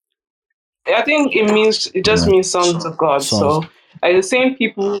angels. I think it just means sons of God. So like the same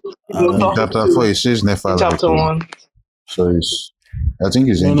people In chapter 4, it says Nephilim. chapter 1. So I think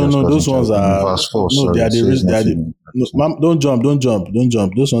it's angels. No. Those ones are verse 4. no. They are the. No, ma'am, don't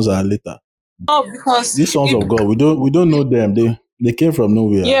jump. Those ones are later. Oh, because These sons of God, we don't know them. They came from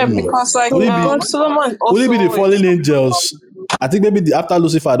nowhere. yeah, because like Solomon also Will it be the fallen angels? I think maybe after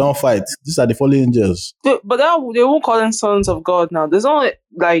Lucifer don't fight. These are the fallen angels. but they won't call them sons of God now. There's no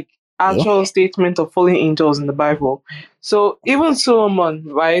like actual statement of fallen angels in the Bible. So even Solomon,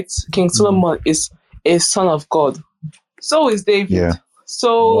 right? King Solomon is a son of God. So is David. Yeah.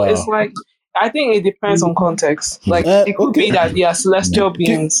 So it's like I think it depends on context. Like it could be that they are celestial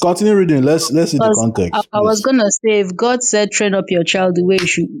beings. Continue reading. Let's see the context. I was gonna say, if God said, "Train up your child the way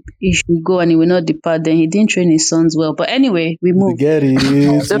he should go, and he will not depart," then He didn't train His sons well. But anyway, we move. We get it.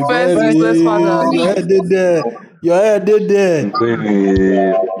 The first useless father. Your head did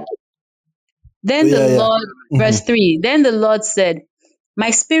there. Then the Lord, verse 3, then the Lord said,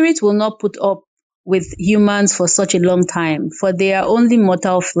 "My spirit will not put up with humans for such a long time, for they are only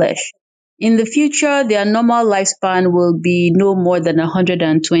mortal flesh. In the future, their normal lifespan will be no more than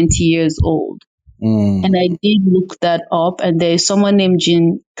 120 years old." And I did look that up, and there is someone named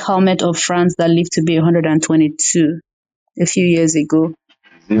Jean Calment of France that lived to be 122 a few years ago.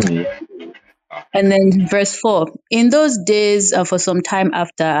 And then verse 4, in those days, for some time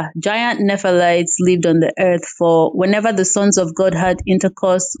after, giant Nephilites lived on the earth, for whenever the sons of God had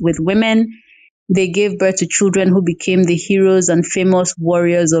intercourse with women, they gave birth to children who became the heroes and famous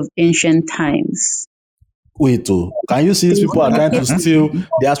warriors of ancient times. Wait, can you see these people are trying to steal?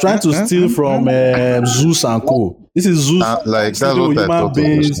 They are trying to steal from Zeus and Co. This is Zeus like that's stealing what I human thought.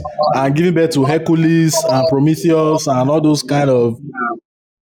 beings and giving birth to Hercules and Prometheus and all those kind of.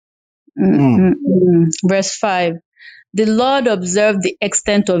 Verse 5, the Lord observed the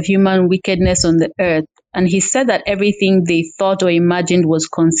extent of human wickedness on the earth, and He said that everything they thought or imagined was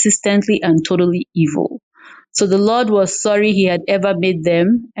consistently and totally evil. So the Lord was sorry He had ever made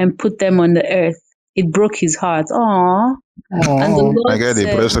them and put them on the earth. It broke His heart. Aww. And the Lord I get the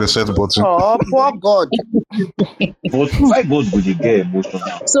press reset button. Oh, poor God. But why God would they get emotional?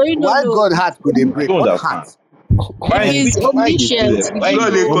 So Why God heart could they break? What heart? He's omniscient.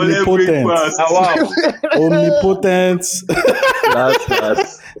 Omnipotent.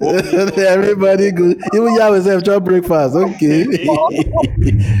 Last. Everybody good. Even Yahweh self try breakfast. Okay.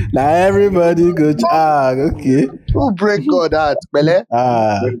 Now everybody good. Okay. Who break God heart, Bele?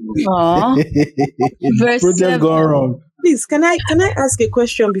 Verse Project 7. gone wrong. Please, can I ask a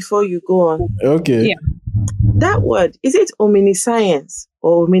question before you go on? Okay. Yeah. That word, is it omniscience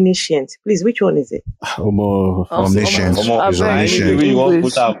or omniscient? Please, which one is it? Omniscient. It's omniscient.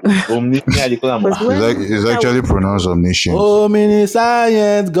 It's actually pronounced omniscient.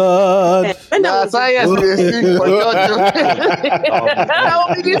 Omniscient God. Science we sing for church.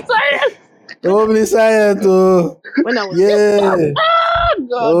 Omniscient. When I was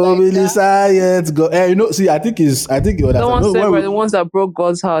Omniscient God. You know, see, I think you understand. The ones No, said were the ones that broke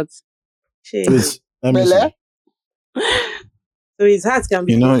God's heart. Please, let me see. Bele? So his heart can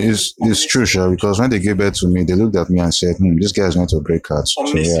be. You know, it's true, Sha, because when they gave birth to me, they looked at me and said, this guy is going to break hearts. So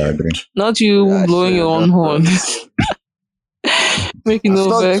yeah, I agree. Not you blowing your own horn. Make you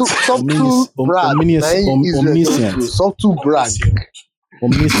no vex. Subtle brag. Omniscient. Subtle brag.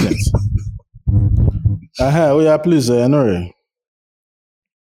 Omniscient. Oh yeah, please, Nore.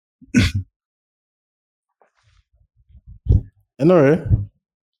 Enore?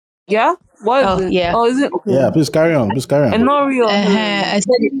 Yeah? What is Oh, it? yeah. Oh, is it? Okay. Yeah, please carry on. Enori or I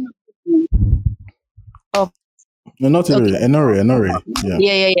said, Oh, No, not Enore. okay. Enore. Yeah.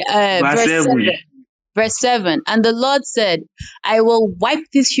 Yeah. Verse Verse 7. 7. Verse 7. And the Lord said, I will wipe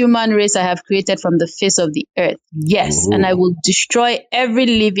this human race I have created from the face of the earth. Yes, and I will destroy every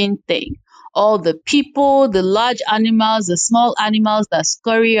living thing. All the people, the large animals, the small animals that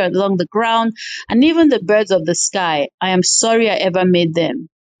scurry along the ground, and even the birds of the sky. I am sorry I ever made them.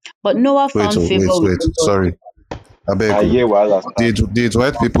 But Noah found favor with the Lord. Sorry. I beg I you. hear wahala start. Did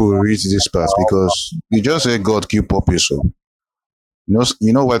white people read this part? Because you just said God kill puppies, so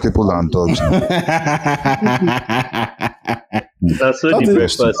white people are dogs. That's what the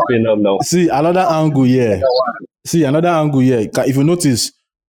breakfast spin up now. See another angle here. If you notice,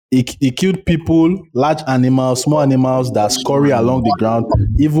 he killed people, large animals, small animals that scurry along the ground,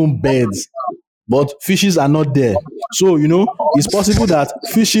 even birds. But fishes are not there. So, it's possible that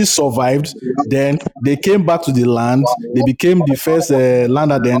fishes survived, then they came back to the land, they became the first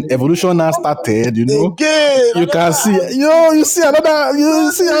land, and then evolution now started, You can see, you see how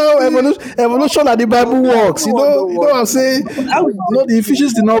evolution and the Bible works, you know what I'm saying? The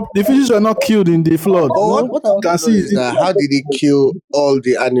fishes were not killed in the flood. But what I You want can to know see is that how did he kill all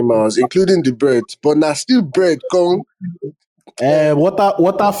the animals, including the birds? But now still bird come.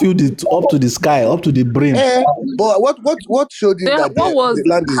 Water filled it up to the sky, up to the brim. But what showed him then that the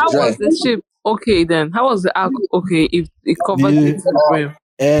land is how dry? was the ship okay then? How was the ark okay if it covered it to the brim?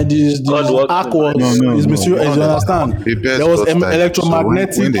 And this arc was is mysterious. You understand? There was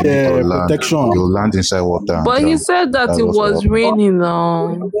electromagnetic protection. They will land inside water. and But he drown. said that That's it what was happened. raining.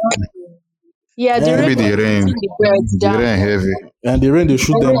 Yeah, the Maybe rain the was rain, shooting the birds the down. rain heavy. And the rain they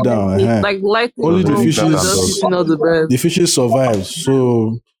shoot them down. Like lightning Only the from fishes, just hitting all the birds. the fishes survive.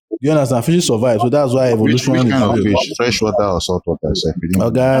 So you understand? Fishes survive. So that's why Which evolution kind of is. fish? Fresh water or salt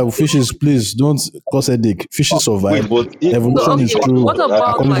water? Fishes, please don't cause headache. Fishes survive. Wait, but Evolution is true What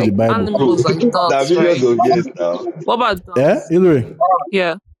about according to the like Bible. animals like there dogs, are right? millions of years now. What about dogs? Yeah, Hillary.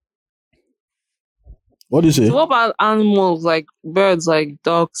 Yeah. What do you say? So what about animals like birds, like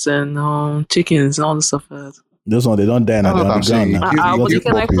ducks and chickens and all the stuff like that? Those one they don't die now. They're on the ground now. But they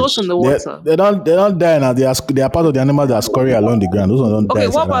can like float in the water. They don't die now. They are part of the animals that scurry along the ground. Those ones don't die. Okay,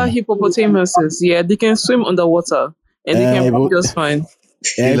 what about hippopotamuses? Yeah, they can swim underwater and they can walk just fine.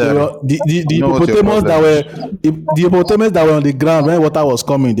 And the hippopotamus that were on the ground when water was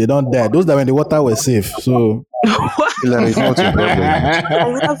coming, they don't die. Those that were in the water were safe. So Hillary, not your problem.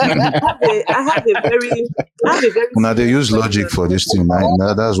 I have a very Now they use logic for this thing.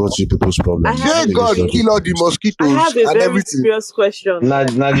 Now that's what you people's problem. God kill all the mosquitoes I have a and very everything. serious question.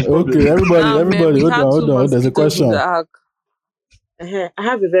 Okay, everybody, hold on. There's a question. I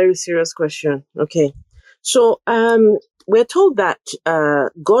have a very serious question. Okay, so we're told that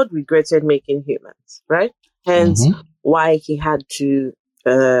God regretted making humans, right? Hence why he had to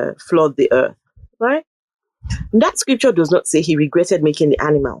flood the earth, right? That scripture does not say he regretted making the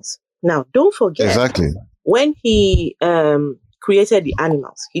animals. Now, don't forget, Exactly. when he created the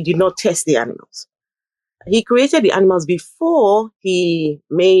animals, he did not test the animals. He created the animals before he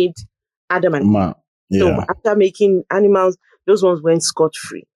made Adam and Eve. So after making animals, those ones went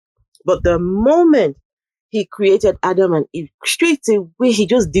scot-free. But the moment he created Adam and Eve, straight away he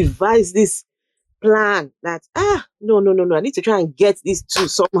just devised this plan that, no, I need to try and get these two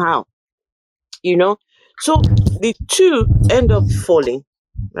somehow. So the two end up falling,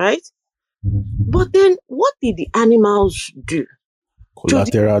 right? But then what did the animals do?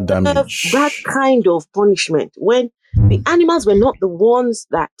 Collateral damage. That kind of punishment when the animals were not the ones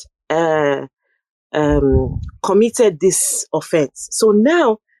that committed this offense. So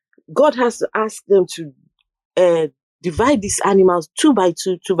now God has to ask them to divide these animals two by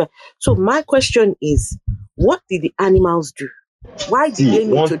two. So my question is, what did the animals do? Why did they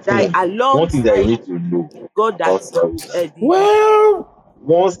need to die along? One thing that you need to know God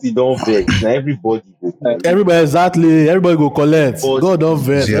once they don't vex, now everybody go collect. God don't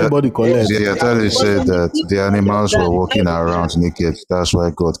vex, everybody collect. The Atali said that the animals were walking around naked. That's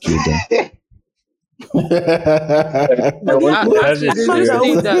why God killed them. I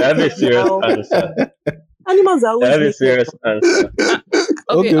have a serious answer. Animals are always I have a serious answer.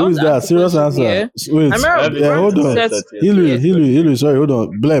 Okay, who's that? Serious answer. Yeah. Wait, hold on. Hillary, sorry, hold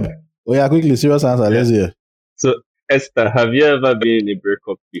on. Bleb. Oh yeah, quickly, serious answer. Let's hear. So, Esther, have you ever been in a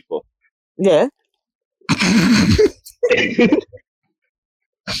breakup before? Yeah.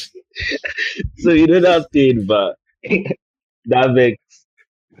 So you know that pain, but that vex.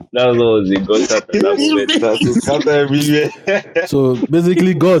 That was the got at that moment. That's scatter everywhere. So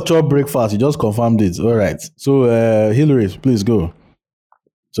basically, God chop breakfast. You just confirmed it. All right. So Hillary, please go,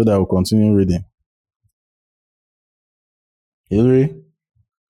 so that we'll continue reading. Hillary.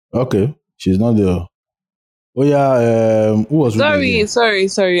 Okay, she's not there. Oh yeah. Who was reading?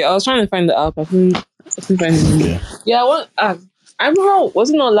 Sorry. I was trying to find the app. I couldn't find it. Okay. Yeah, I remember,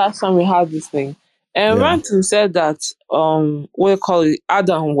 wasn't the last time we had this thing? Ranton said that what you call it,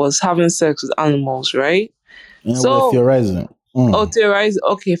 Adam was having sex with animals, right? Yeah, So we're theorizing. theorizing.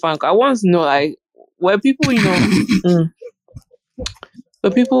 Okay, fine. I want to know, like, were people,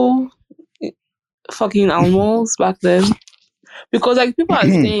 were people fucking animals back then? Because like people are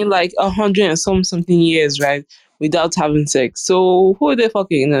staying like 100 and something years, right, without having sex. So who are they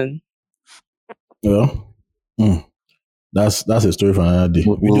fucking then? Yeah. That's a story for another day.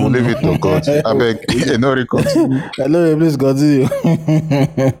 We'll leave it to God. I beg, no record. Hello, please continue.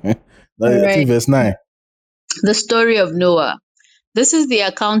 Right. Verse 9. The story of Noah. This is the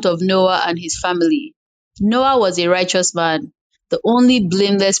account of Noah and his family. Noah was a righteous man, the only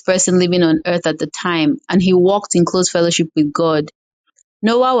blameless person living on earth at the time, and he walked in close fellowship with God.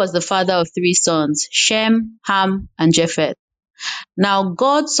 Noah was the father of 3 sons, Shem, Ham, and Japheth. Now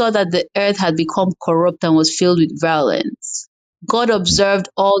God saw that the earth had become corrupt and was filled with violence. God observed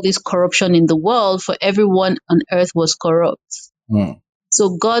all this corruption in the world, for everyone on earth was corrupt.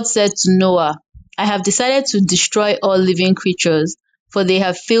 So God said to Noah, I have decided to destroy all living creatures, for they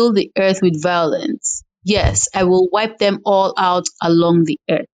have filled the earth with violence. Yes, I will wipe them all out along the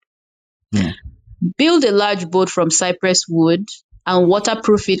earth. Build a large boat from cypress wood and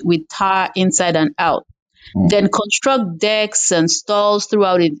waterproof it with tar inside and out. Then construct decks and stalls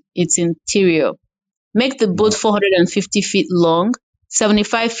throughout its interior. Make the boat 450 feet long,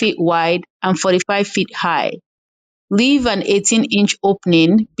 75 feet wide, and 45 feet high. Leave an 18-inch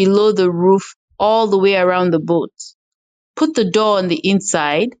opening below the roof all the way around the boat. Put the door on the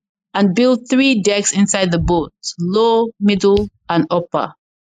inside and build 3 decks inside the boat, low, middle, and upper.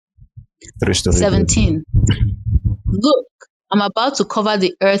 17. Look, I'm about to cover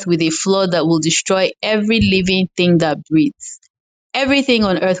the earth with a flood that will destroy every living thing that breathes. Everything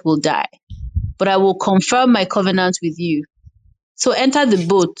on earth will die, but I will confirm my covenant with you. So enter the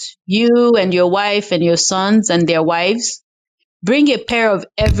boat, you and your wife and your sons and their wives. Bring a pair of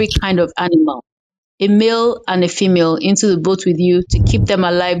every kind of animal, a male and a female, into the boat with you to keep them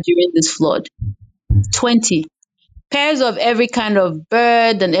alive during this flood. 20. Pairs of every kind of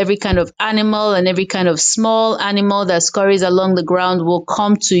bird and every kind of animal and every kind of small animal that scurries along the ground will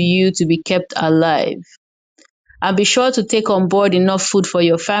come to you to be kept alive. And be sure to take on board enough food for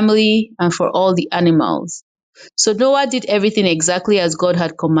your family and for all the animals. So Noah did everything exactly as God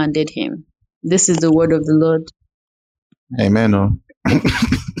had commanded him. This is the word of the Lord. Amen. Oh.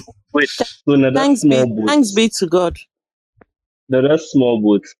 Wait, so now Thanks be to God. Now that small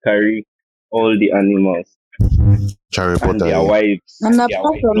boats carry all the animals Harry Potter. and their wives. And their apart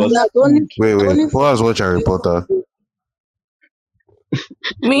wives from plus that, food. Wait. Who has watched Harry Potter?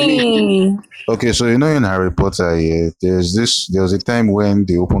 Me. Okay, so in Harry Potter, there was a time when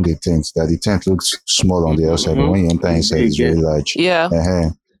they opened the tent, that the tent looks small on the outside, but when you enter inside, it's very large. Yeah.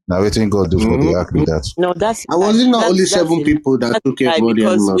 Now, waiting God do for the ark with that. No, that's. I was it not only that's 7 a- people that that's took care lie, of all the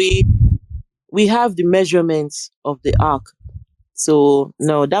because animals. we have the measurements of the ark. So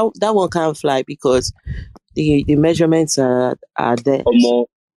no, that one can't fly because the measurements are there. More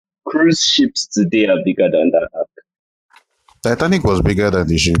cruise ships today are bigger than that. Titanic was bigger than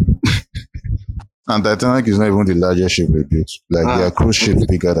the ship. And Titanic is not even the largest ship we built. Like, their cruise ship is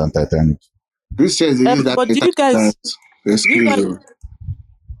bigger than Titanic. This says they use that But did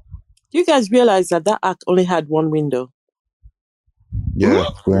you guys realize that ark only had one window? Yeah,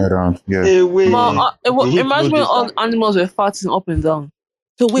 going around. Yeah. Imagine when all animals were farting up and down.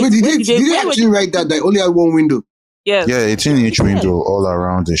 So wait, did they actually write that they only had one window? Yes. Yeah, 18 inch window all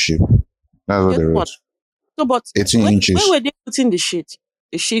around the ship. That's what they wrote. So, but 18 inches. where were they putting the shit?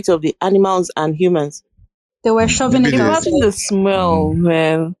 The shit of the animals and humans? They were shoving it out. Imagine the smell,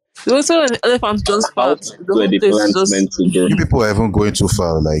 man. There was an elephant just fart. The whole place just. You people are even going too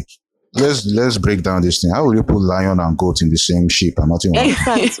far. Like, let's break down this thing. How will you put lion and goat in the same sheep and nothing?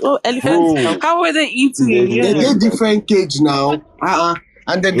 Elephants. Oh, elephants. How were they eating? They get different cage now.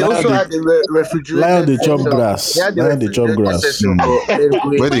 And then they also had the refrigerator. Lion they chop grass. Lion they chop grass.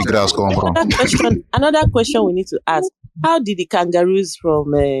 Where the grass come from? Another question we need to ask: how did the kangaroos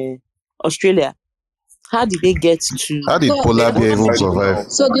from Australia? How did they get to? How did polar bear even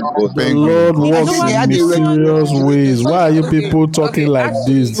survive? So the Lord works in mysterious ways. Why are you people talking like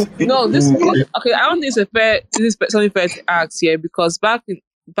this? No, this okay. I don't think it's something fair to ask here, because back in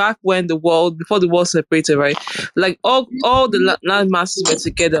back when before the world separated, right? Like all the land masses were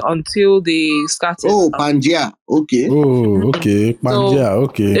together until they started. Oh, Pangea. Okay. Oh, okay. Pangea,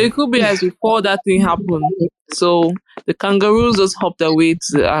 okay. It could be as before that thing happened. So the kangaroos just hopped their way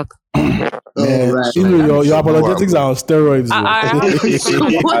to the ark. Man, right. you know, your apologetics are on steroids.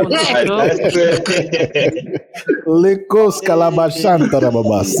 Lekos Kalabashan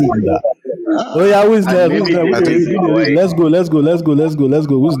Tarababa Sinda. Oh yeah, who's next? Let's go.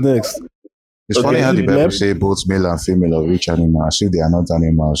 Who's next? It's funny how the Bible say both male and female of each animal, as if they are not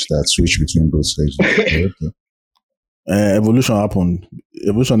animals that switch between both sexes. Okay. Evolution happened.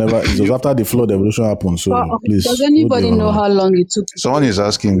 Evolution never. It was after the flood. Evolution happened. So please. Does anybody know how long it took? Someone is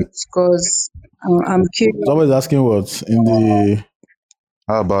asking. Because I'm curious. Someone is asking what in the.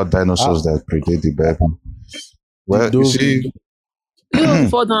 How about dinosaurs that predate the Bible? Well, you see,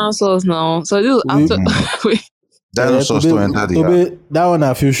 before dinosaurs now. So this after. Dinosaurs to enter the ark. That one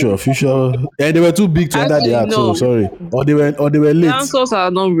are future. They were too big to enter the ark. So sorry, or they were late. Dinosaurs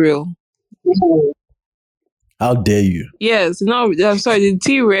are not real. How dare you? Yes, no, I'm sorry, the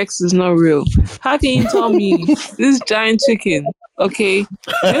T-Rex is not real. How can you tell me this giant chicken? Okay, you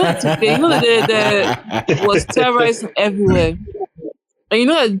know that was terrorized everywhere, and you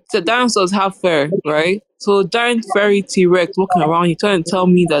know that the dinosaurs have fur, right? So giant furry T-Rex walking around, you trying to tell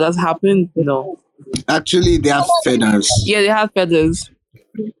me that that's happened? No. Actually, they have feathers. Yeah, they have feathers.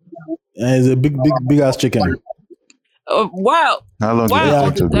 It's a big ass chicken. Wow. How long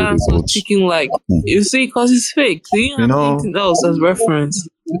are the dinosaurs chicken like? You see, because it's fake. So you know anything else as reference.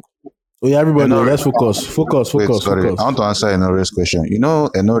 Oh yeah, everybody, let's focus. Wait, sorry. I want to answer Enore's question. You know,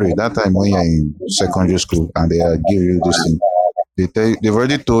 Enore, that time when you're in secondary school and they give you this thing, they've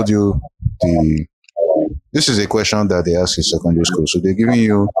already told you this is a question that they ask in secondary school. So they're giving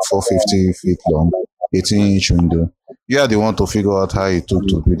you 450 feet long, 18-inch window. You are the one to figure out how it took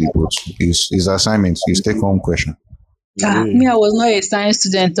to build the boat. His assignment, his take-home question. Me, I was not a science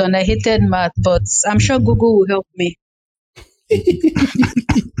student and I hated math, but I'm sure Google will help me.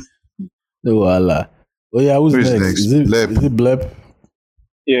 Oh, Allah. Oh yeah, who's next? Is it Blep?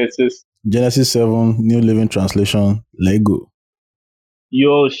 Yeah, it is. Genesis 7, New Living Translation, Lego. You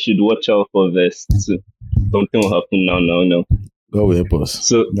all should watch out for verse 2. Something will happen now. God will help us.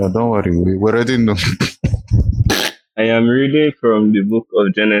 So, no, don't worry. We already know. I am reading from the book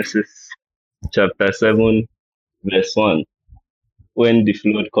of Genesis, chapter 7, verse 1. When the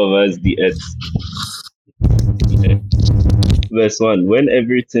flood covers the earth. Verse 1. When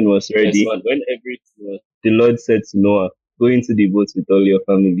everything was ready, the Lord said to Noah, go into the boat with all your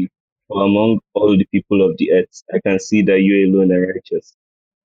family. For among all the people of the earth, I can see that you alone are righteous.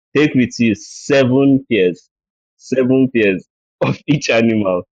 Take with you 7 pairs of each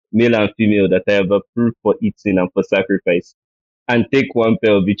animal, male and female, that I have approved for eating and for sacrifice. And take 1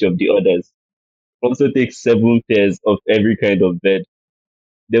 pair of each of the others. Also take 7 pairs of every kind of bird.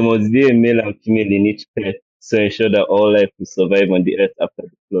 There must be a male and female in each pair to ensure that all life will survive on the earth after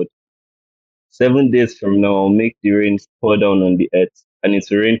the flood. 7 days from now, I'll make the rain pour down on the earth, and it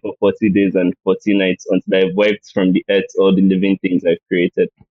will rain for 40 days and 40 nights until I've wiped from the earth all the living things I've created.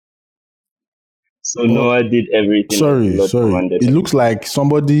 So Noah did everything. Sorry. It looks like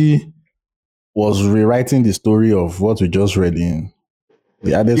somebody was rewriting the story of what we just read in.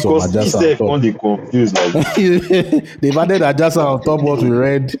 They added some Ajasa on top. Confused, like. They've added Ajasa on top of what we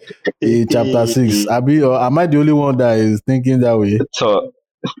read in chapter 6. Or am I the only one that is thinking that way? So,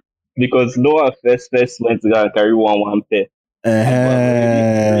 because Noah first went to go and carry one pair.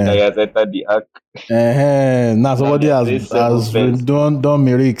 The ark. Now somebody has done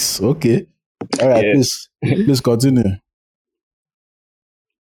miracles. Okay. All right, yes. please continue.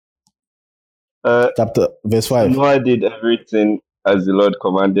 Chapter verse 5. Noah did everything as the Lord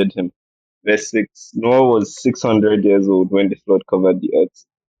commanded him. Verse 6. Noah was 600 years old when the flood covered the earth.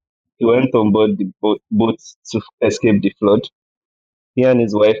 He went on board the boat to escape the flood. He and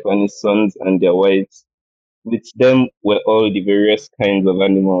his wife and his sons and their wives. With them were all the various kinds of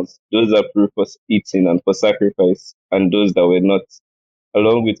animals, those approved for eating and for sacrifice, and those that were not,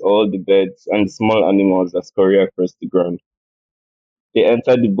 along with all the birds and the small animals that scurry across the ground. They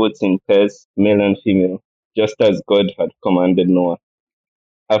entered the boat in pairs, male and female, just as God had commanded Noah.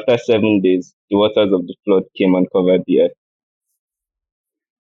 After 7 days, the waters of the flood came and covered the earth.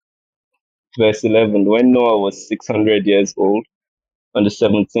 Verse 11. When Noah was 600 years old, on the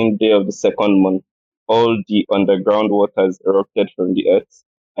 17th day of the 2nd month, all the underground waters erupted from the earth,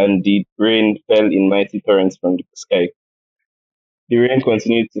 and the rain fell in mighty torrents from the sky. The rain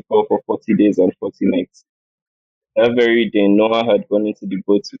continued to fall for 40 days and 40 nights. That very day, Noah had gone into the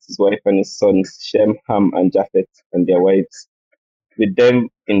boat with his wife and his sons, Shem, Ham, and Japheth, and their wives. With them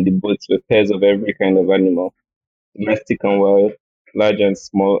in the boats were pairs of every kind of animal, domestic and wild, large and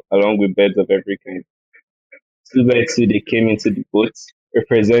small, along with birds of every kind. Two by two they came into the boat,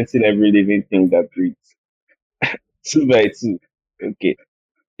 representing every living thing that breathes. Two by two. Okay.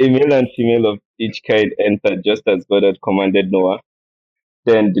 A male and female of each kind entered just as God had commanded Noah.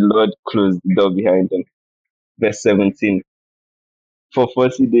 Then the Lord closed the door behind them. Verse 17. For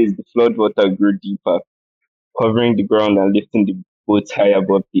 40 days the flood water grew deeper, covering the ground and lifting the boat high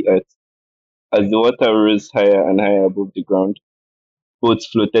above the earth. As the water rose higher and higher above the ground, boats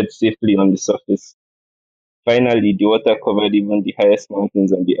floated safely on the surface. Finally, the water covered even the highest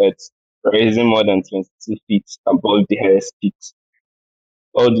mountains on the earth, rising more than 22 feet above the highest peaks.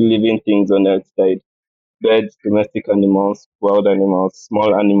 All the living things on earth died: birds, domestic animals, wild animals,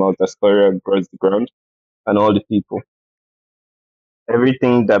 small animals that scurry across the ground, and all the people.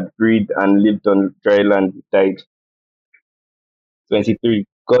 Everything that breathed and lived on dry land died. 23.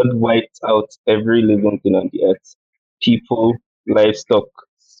 God wiped out every living thing on the earth: people, livestock,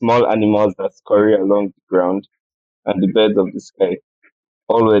 small animals that scurry along the ground, and the birds of the sky.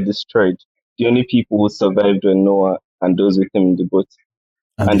 All were destroyed. The only people who survived were Noah and those with him in the boat.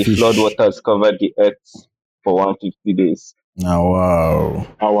 And And the the flood fish. waters covered the earth for 150 days. Now, wow.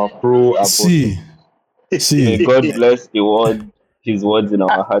 Our pro abortion. May See. God bless his words in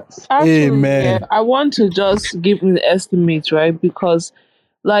our hearts. Actually, yeah, Amen. I want to just give me the estimate, right? Because,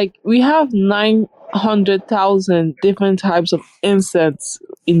 like, we have 900,000 different types of insects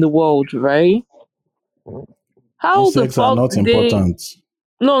in the world, right? How the Insects are fuck not they? important.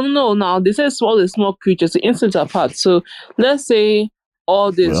 No. Now they say small creatures. The insects are part. So let's say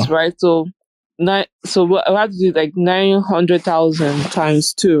all this, Well, right? So nine. So we have to do like 900,000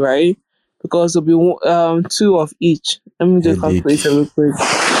 times two, right? Because there'll be two of each. Let me do a headache. calculator real quick.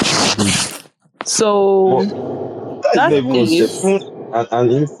 Headache. So That's not that even is insect. Even an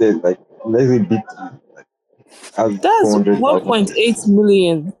insect, like let's say big, like has that's 400,000. 1.8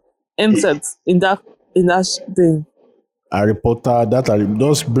 million insects in that thing. Harry Potter,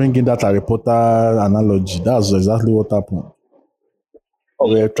 just bringing that Harry Potter analogy. That's exactly what happened.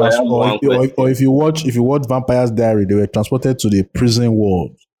 They were I have one or question. if you watch Vampire's Diary, they were transported to the prison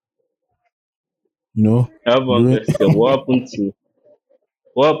world. You know, I have one during question.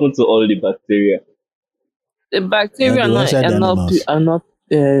 What happened to all the bacteria? The bacteria they are were not inside are the not animals. are not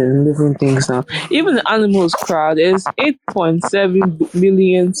living things now. Even the animals crowd is 8.7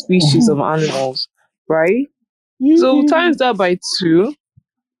 million species of animals, right? So times that by two,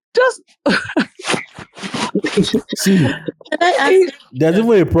 just See, Can I ask? it, there's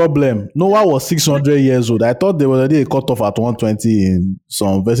even a problem. Noah was 600 years old. I thought they were already cut off at 120 in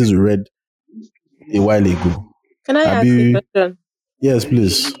some verses we read a while ago. Can I ask a Abi, question? yes,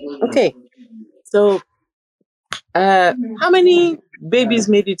 please. Okay, so how many babies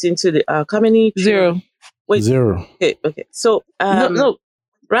made it into the ark? How many children? zero. Wait, Zero. okay. So No, fuck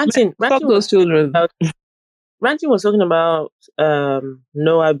Ranting was those children. about Ranting was talking about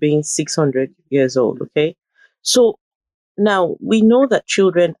Noah being 600 years old. Okay, so now we know that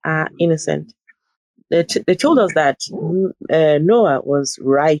children are innocent. They told us that Noah was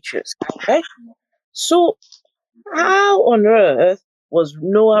righteous, right? So how on earth was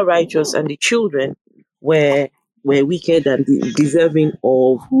Noah righteous and the children were wicked and deserving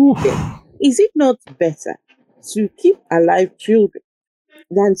of death? Is it not better to keep alive children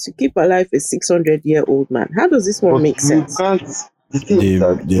than to keep alive a 600-year-old man? How does this one But make you sense? can't. The thing is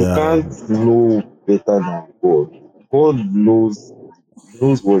that They you are. can't know better than God. God knows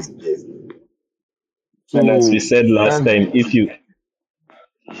what's best. And as we So said you last can't. time, if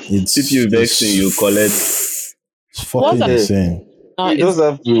It's you vex him, you collect. it's What fucking I Yeah, insane. now you is just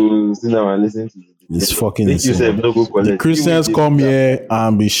have to sit down and listen to the It's lecture. fucking Make yourself insane. no go The collect. You will Christians dey come do am. here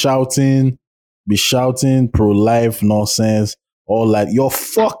and be shouting pro-life nonsense, or like your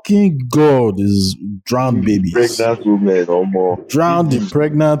fucking God is drowned Leave the babies, pregnant women or more. drown the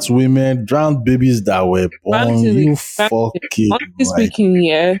pregnant women, drown babies that were born. Ranting, You ranting. fucking Honestly right. speaking,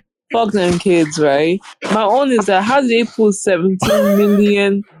 yeah, fuck them kids, right? My own is that how do they put 17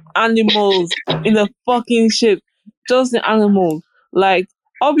 million animals in a fucking ship? Just the animals. Like,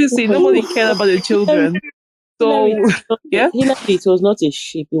 obviously, nobody cared about the Hillary, children. Hillary, So, yeah, Hillary, it was not a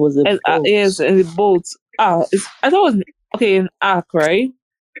ship; it was a and boat. yes, and the boat. I thought it was okay, an ark, right?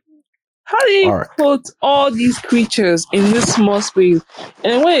 How do you Ark. put all these creatures in this small space?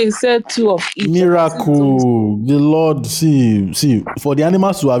 And when it said two of each, Miracle. The Lord, see, for the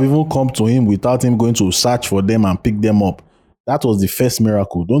animals to have even come to him without him going to search for them and pick them up. That was the first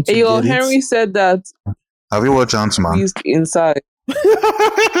miracle. Don't you your get it? Henry said that Have you watched Ant-Man? beast inside.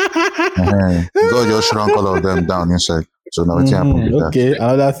 God just shrunk all of them down inside. So now what's happening with that? Okay,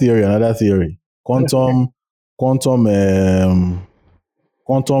 another theory.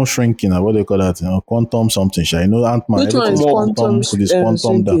 Quantum shrinking, or what do you call that? Quantum something. You know, Ant-Man. Which one is quantum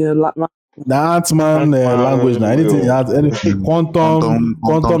quantum down. The Ant-Man language now. Anything quantum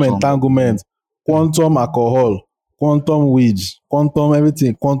entanglement, quantum alcohol, quantum weeds, quantum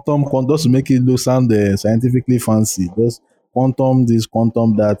everything, quantum just to make it look sound scientifically fancy. Just quantum this,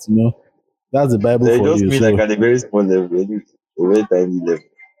 quantum that. That's the Bible They for just you. mean So like at a very small level, a very tiny level.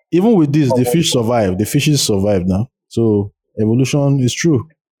 even with this, the fish survive. The fishes survive now. So evolution is true.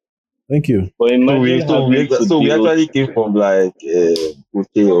 Thank you. But imagine So we actually came from like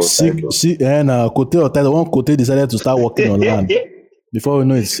Kote or Title. And Kote or Title. One Kote decided to start working on land. Before we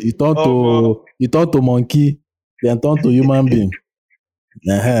know it, he turned to monkey, then turned to human being.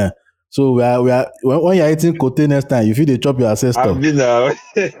 Uh-huh. So we are when you're eating Kote next time, you feel they chop your ancestor. I've been now.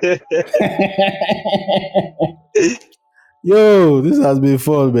 Yo, this has been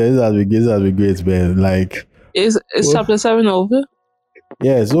fun, man. This has been great, man. Like, is chapter 7 over?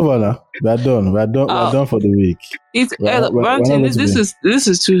 Yeah, it's over now. We're done. We're done for the week. This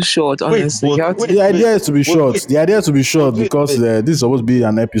is too short, honestly. The idea is to be short. The idea is to be short because this is supposed to be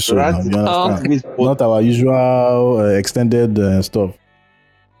an episode. Now, you understand? Not our usual extended stuff.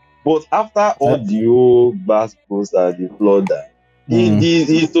 But after all the old bass posts and the flood,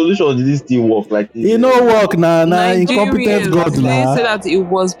 the solution didn't still work. Like it no work now. Incompetent God now. Say that it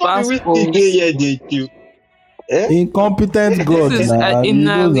was bass posts. Incompetent God. This is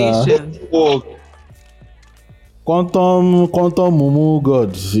annihilation. Quantum mumu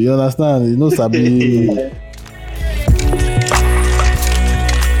God. You understand? You know Sabi.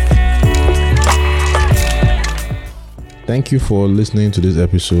 Thank you for listening to this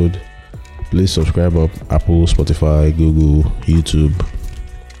episode. Please subscribe up Apple, Spotify, Google, YouTube,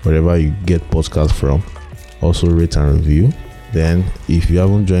 wherever you get podcasts from. Also rate and review. Then if you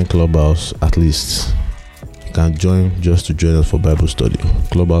haven't joined Clubhouse, at least you can join just to join us for Bible study.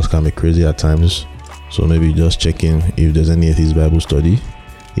 Clubhouse can be crazy at times, so maybe just check in if there's any Atheist Bible study.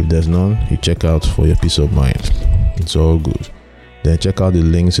 If there's none, you check out for your peace of mind. It's all good. Then check out the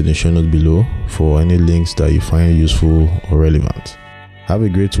links in the show notes below for any links that you find useful or relevant. Have a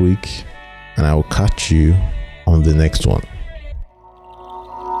great week, and I will catch you on the next one.